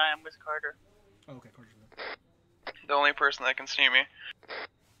in the sky. I'm with Carter. Oh, okay, Carter's there. The only person that can see me.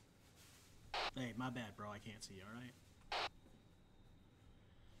 Hey, my bad, bro. I can't see you, alright?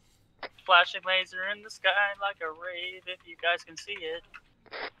 Flashing laser in the sky like a rave, if you guys can see it.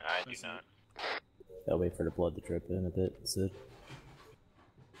 I do not. I'll wait for the blood to drip in a bit, Sid.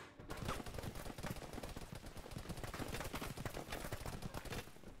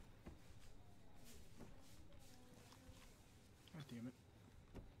 God damn it.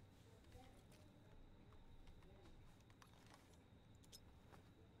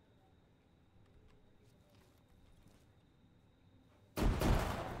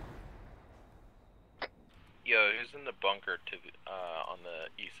 Yo, who's in the bunker to on the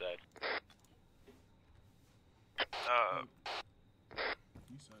east side?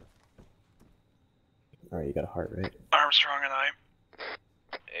 East side. Alright, you got a heart, right? Armstrong and I.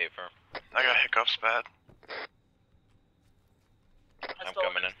 Hey, firm. I got hiccups bad. I'm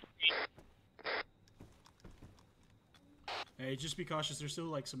coming in. Hey, just be cautious. There's still,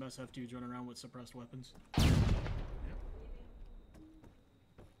 like, some SF dudes running around with suppressed weapons.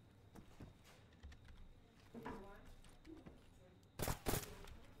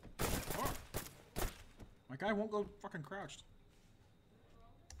 My guy won't go fucking crouched.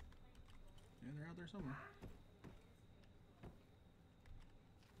 Yeah, they're out there somewhere.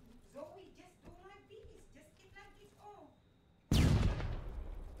 Zoe, just do like this. Just get like this. Oh.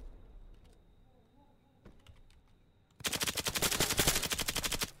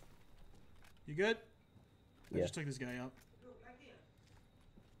 You good? I Yeah. just took this guy out.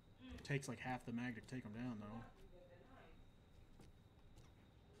 takes like half the mag to take them down, though.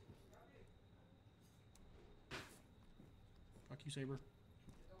 Fuck you, Saber. What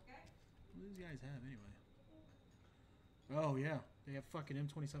do these guys have, anyway? Oh, yeah. They have fucking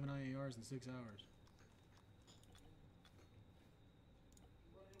M27 IARs in 6 hours.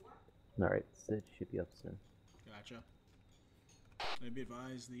 Alright, Sid should be up soon. Gotcha. I'd be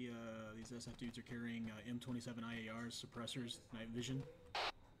advised these SF dudes are carrying M27 IARs, suppressors, night vision.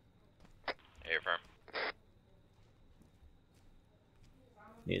 Hey, firm.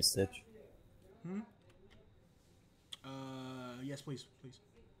 Need a stitch? Hmm? Yes, please, please.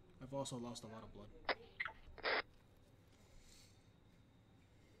 I've also lost a lot of blood.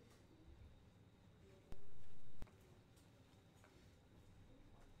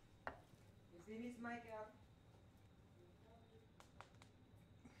 You see this mic out?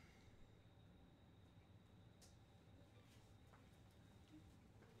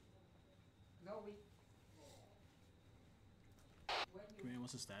 No, we. Man,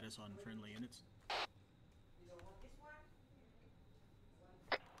 what's the status on friendly units?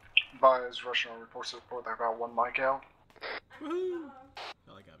 Bias Russian reports report they're about 1 mic out. Woohoo!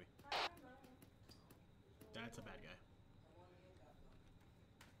 I like Abby. That's a bad guy.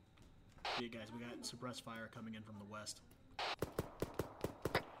 Yeah, guys, we got suppressed fire coming in from the west.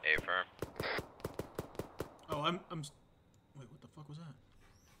 Hey, firm. Oh, I'm. Wait, what the fuck was that?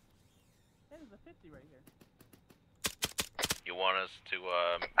 There's a 50 right here. You want us to,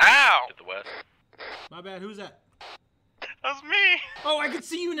 Ow! to the west? My bad, who's that? That's me! Oh, I can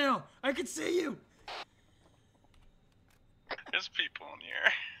see you now! I can see you! There's people in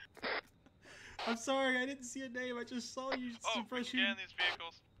here. I'm sorry, I didn't see a name, I just saw you suppress you. Get in these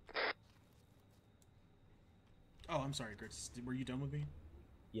vehicles. Oh, I'm sorry, Grits. Were you done with me?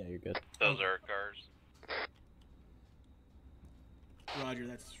 Yeah, you're good. Those are cars. Roger,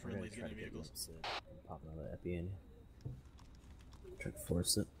 that's We're gonna friendly's try getting to get vehicles. up, Sid. Pop another epi in you. Try to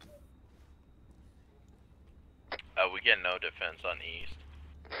force it. We get no defense on east.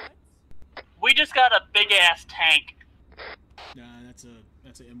 We just got a big ass tank. Nah, that's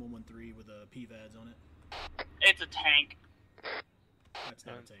a M113 with a PVADs on it. It's a tank. That's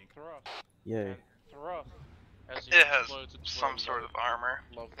not a tank. Yay. It has some sort of armor.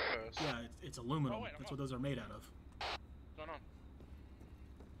 Yeah, it's aluminum. That's what those are made out of. What's going on?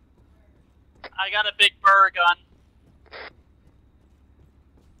 I got a big burr gun.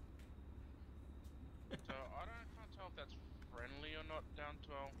 So I can't tell if that's friendly or not down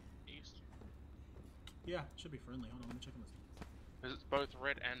to our east. Yeah, should be friendly. Hold on, let me check on this. Because it's both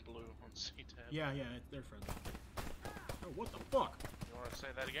red and blue on C-tab. Yeah, they're friendly. Oh, what the fuck? You want to say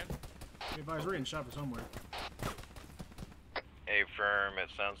that again? Be advised, we're getting shot from somewhere. Hey, firm. It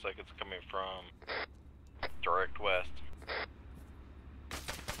sounds like it's coming from direct west.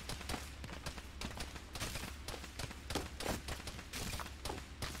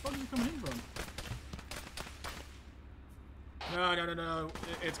 Where the fuck is it coming in from? No.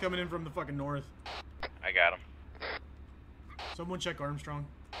 It's coming in from the fucking north. I got him. Someone check Armstrong.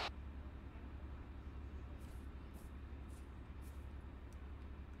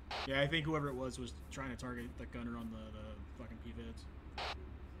 Yeah, I think whoever it was trying to target the gunner on the fucking PVADs.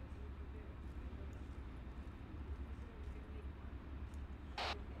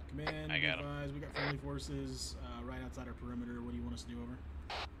 Command, I got him. advise, we got friendly forces right outside our perimeter. What do you want us to do, over?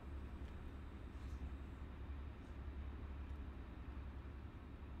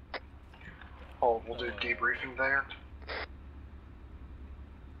 Oh, we'll do debriefing there.